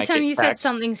 Every time you said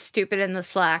something stupid in the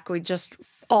Slack, we'd just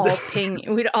all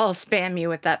we'd all spam you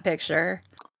with that picture.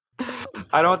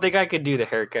 I don't think I could do the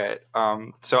haircut.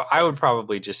 So I would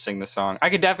probably just sing the song. I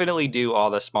could definitely do all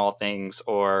the small things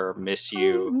or Miss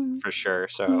You for sure.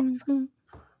 So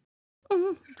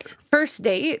First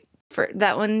Date for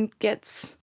that one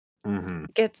gets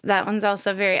that one's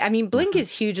also very. I mean, Blink is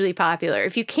hugely popular.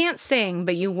 If you can't sing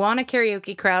but you want a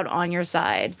karaoke crowd on your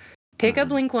side, pick a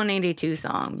Blink-182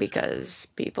 song because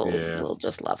people will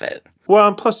just love it. Well,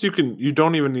 and plus you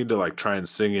don't even need to like try and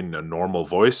sing in a normal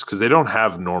voice because they don't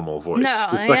have normal voice. No,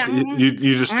 it's like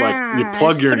you just like you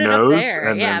plug your nose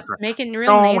and then make it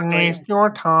real nasally. Don't waste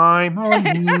your time on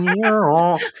me.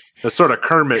 That's sort of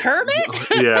Kermit.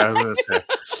 Yeah, I was gonna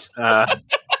say.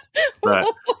 But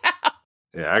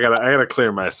yeah, I gotta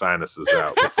clear my sinuses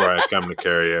out before I come to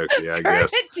karaoke. I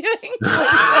guess.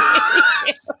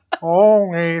 Don't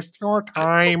waste your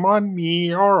time on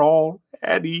me or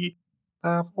already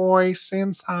the voice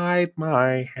inside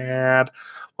my head.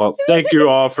 Well, thank you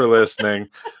all for listening.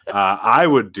 I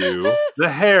would do the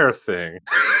hair thing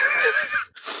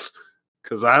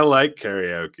because I like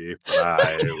karaoke, but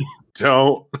I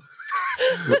don't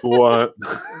want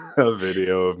a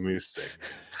video of me singing.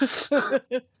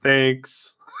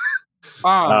 Thanks.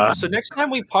 So next time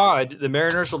we pod, the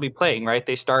Mariners will be playing, right?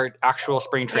 They start actual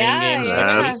spring training games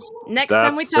next week. Next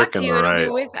time we talk to you, it'll be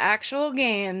with actual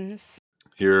games.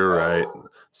 You're right.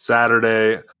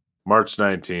 Saturday, March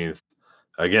 19th,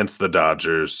 against the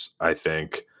Dodgers, I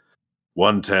think.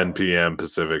 1:10 p.m.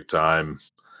 Pacific time.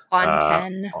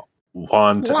 1:10.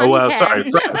 Well,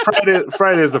 sorry.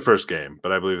 Friday is the first game,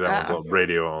 but I believe that one's on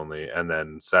radio only. And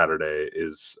then Saturday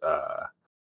is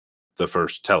the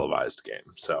first televised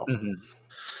game. So,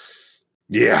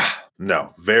 yeah,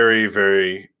 no, very,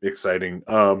 very exciting.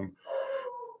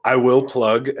 I will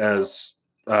plug as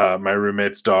my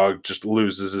roommate's dog just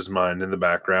loses his mind in the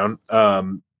background.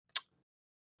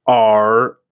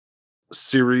 Our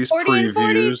series 40 previews, and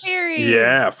 40 series.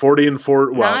 Yeah, 40 and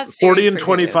 40. Well, 40 and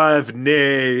 25.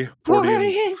 Nay,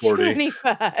 40 and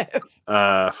 25.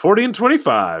 40 and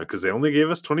 25 because they only gave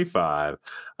us 25.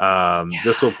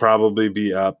 This will probably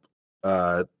be up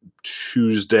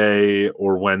Tuesday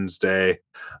or Wednesday.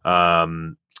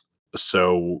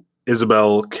 So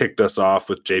Isabel kicked us off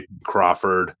with JP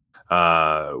Crawford,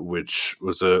 which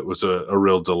was a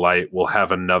real delight. We'll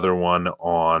have another one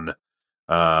on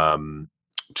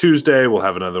Tuesday. We'll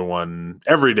have another one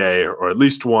every day, or at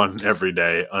least one every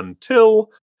day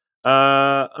until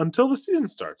the season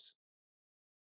starts.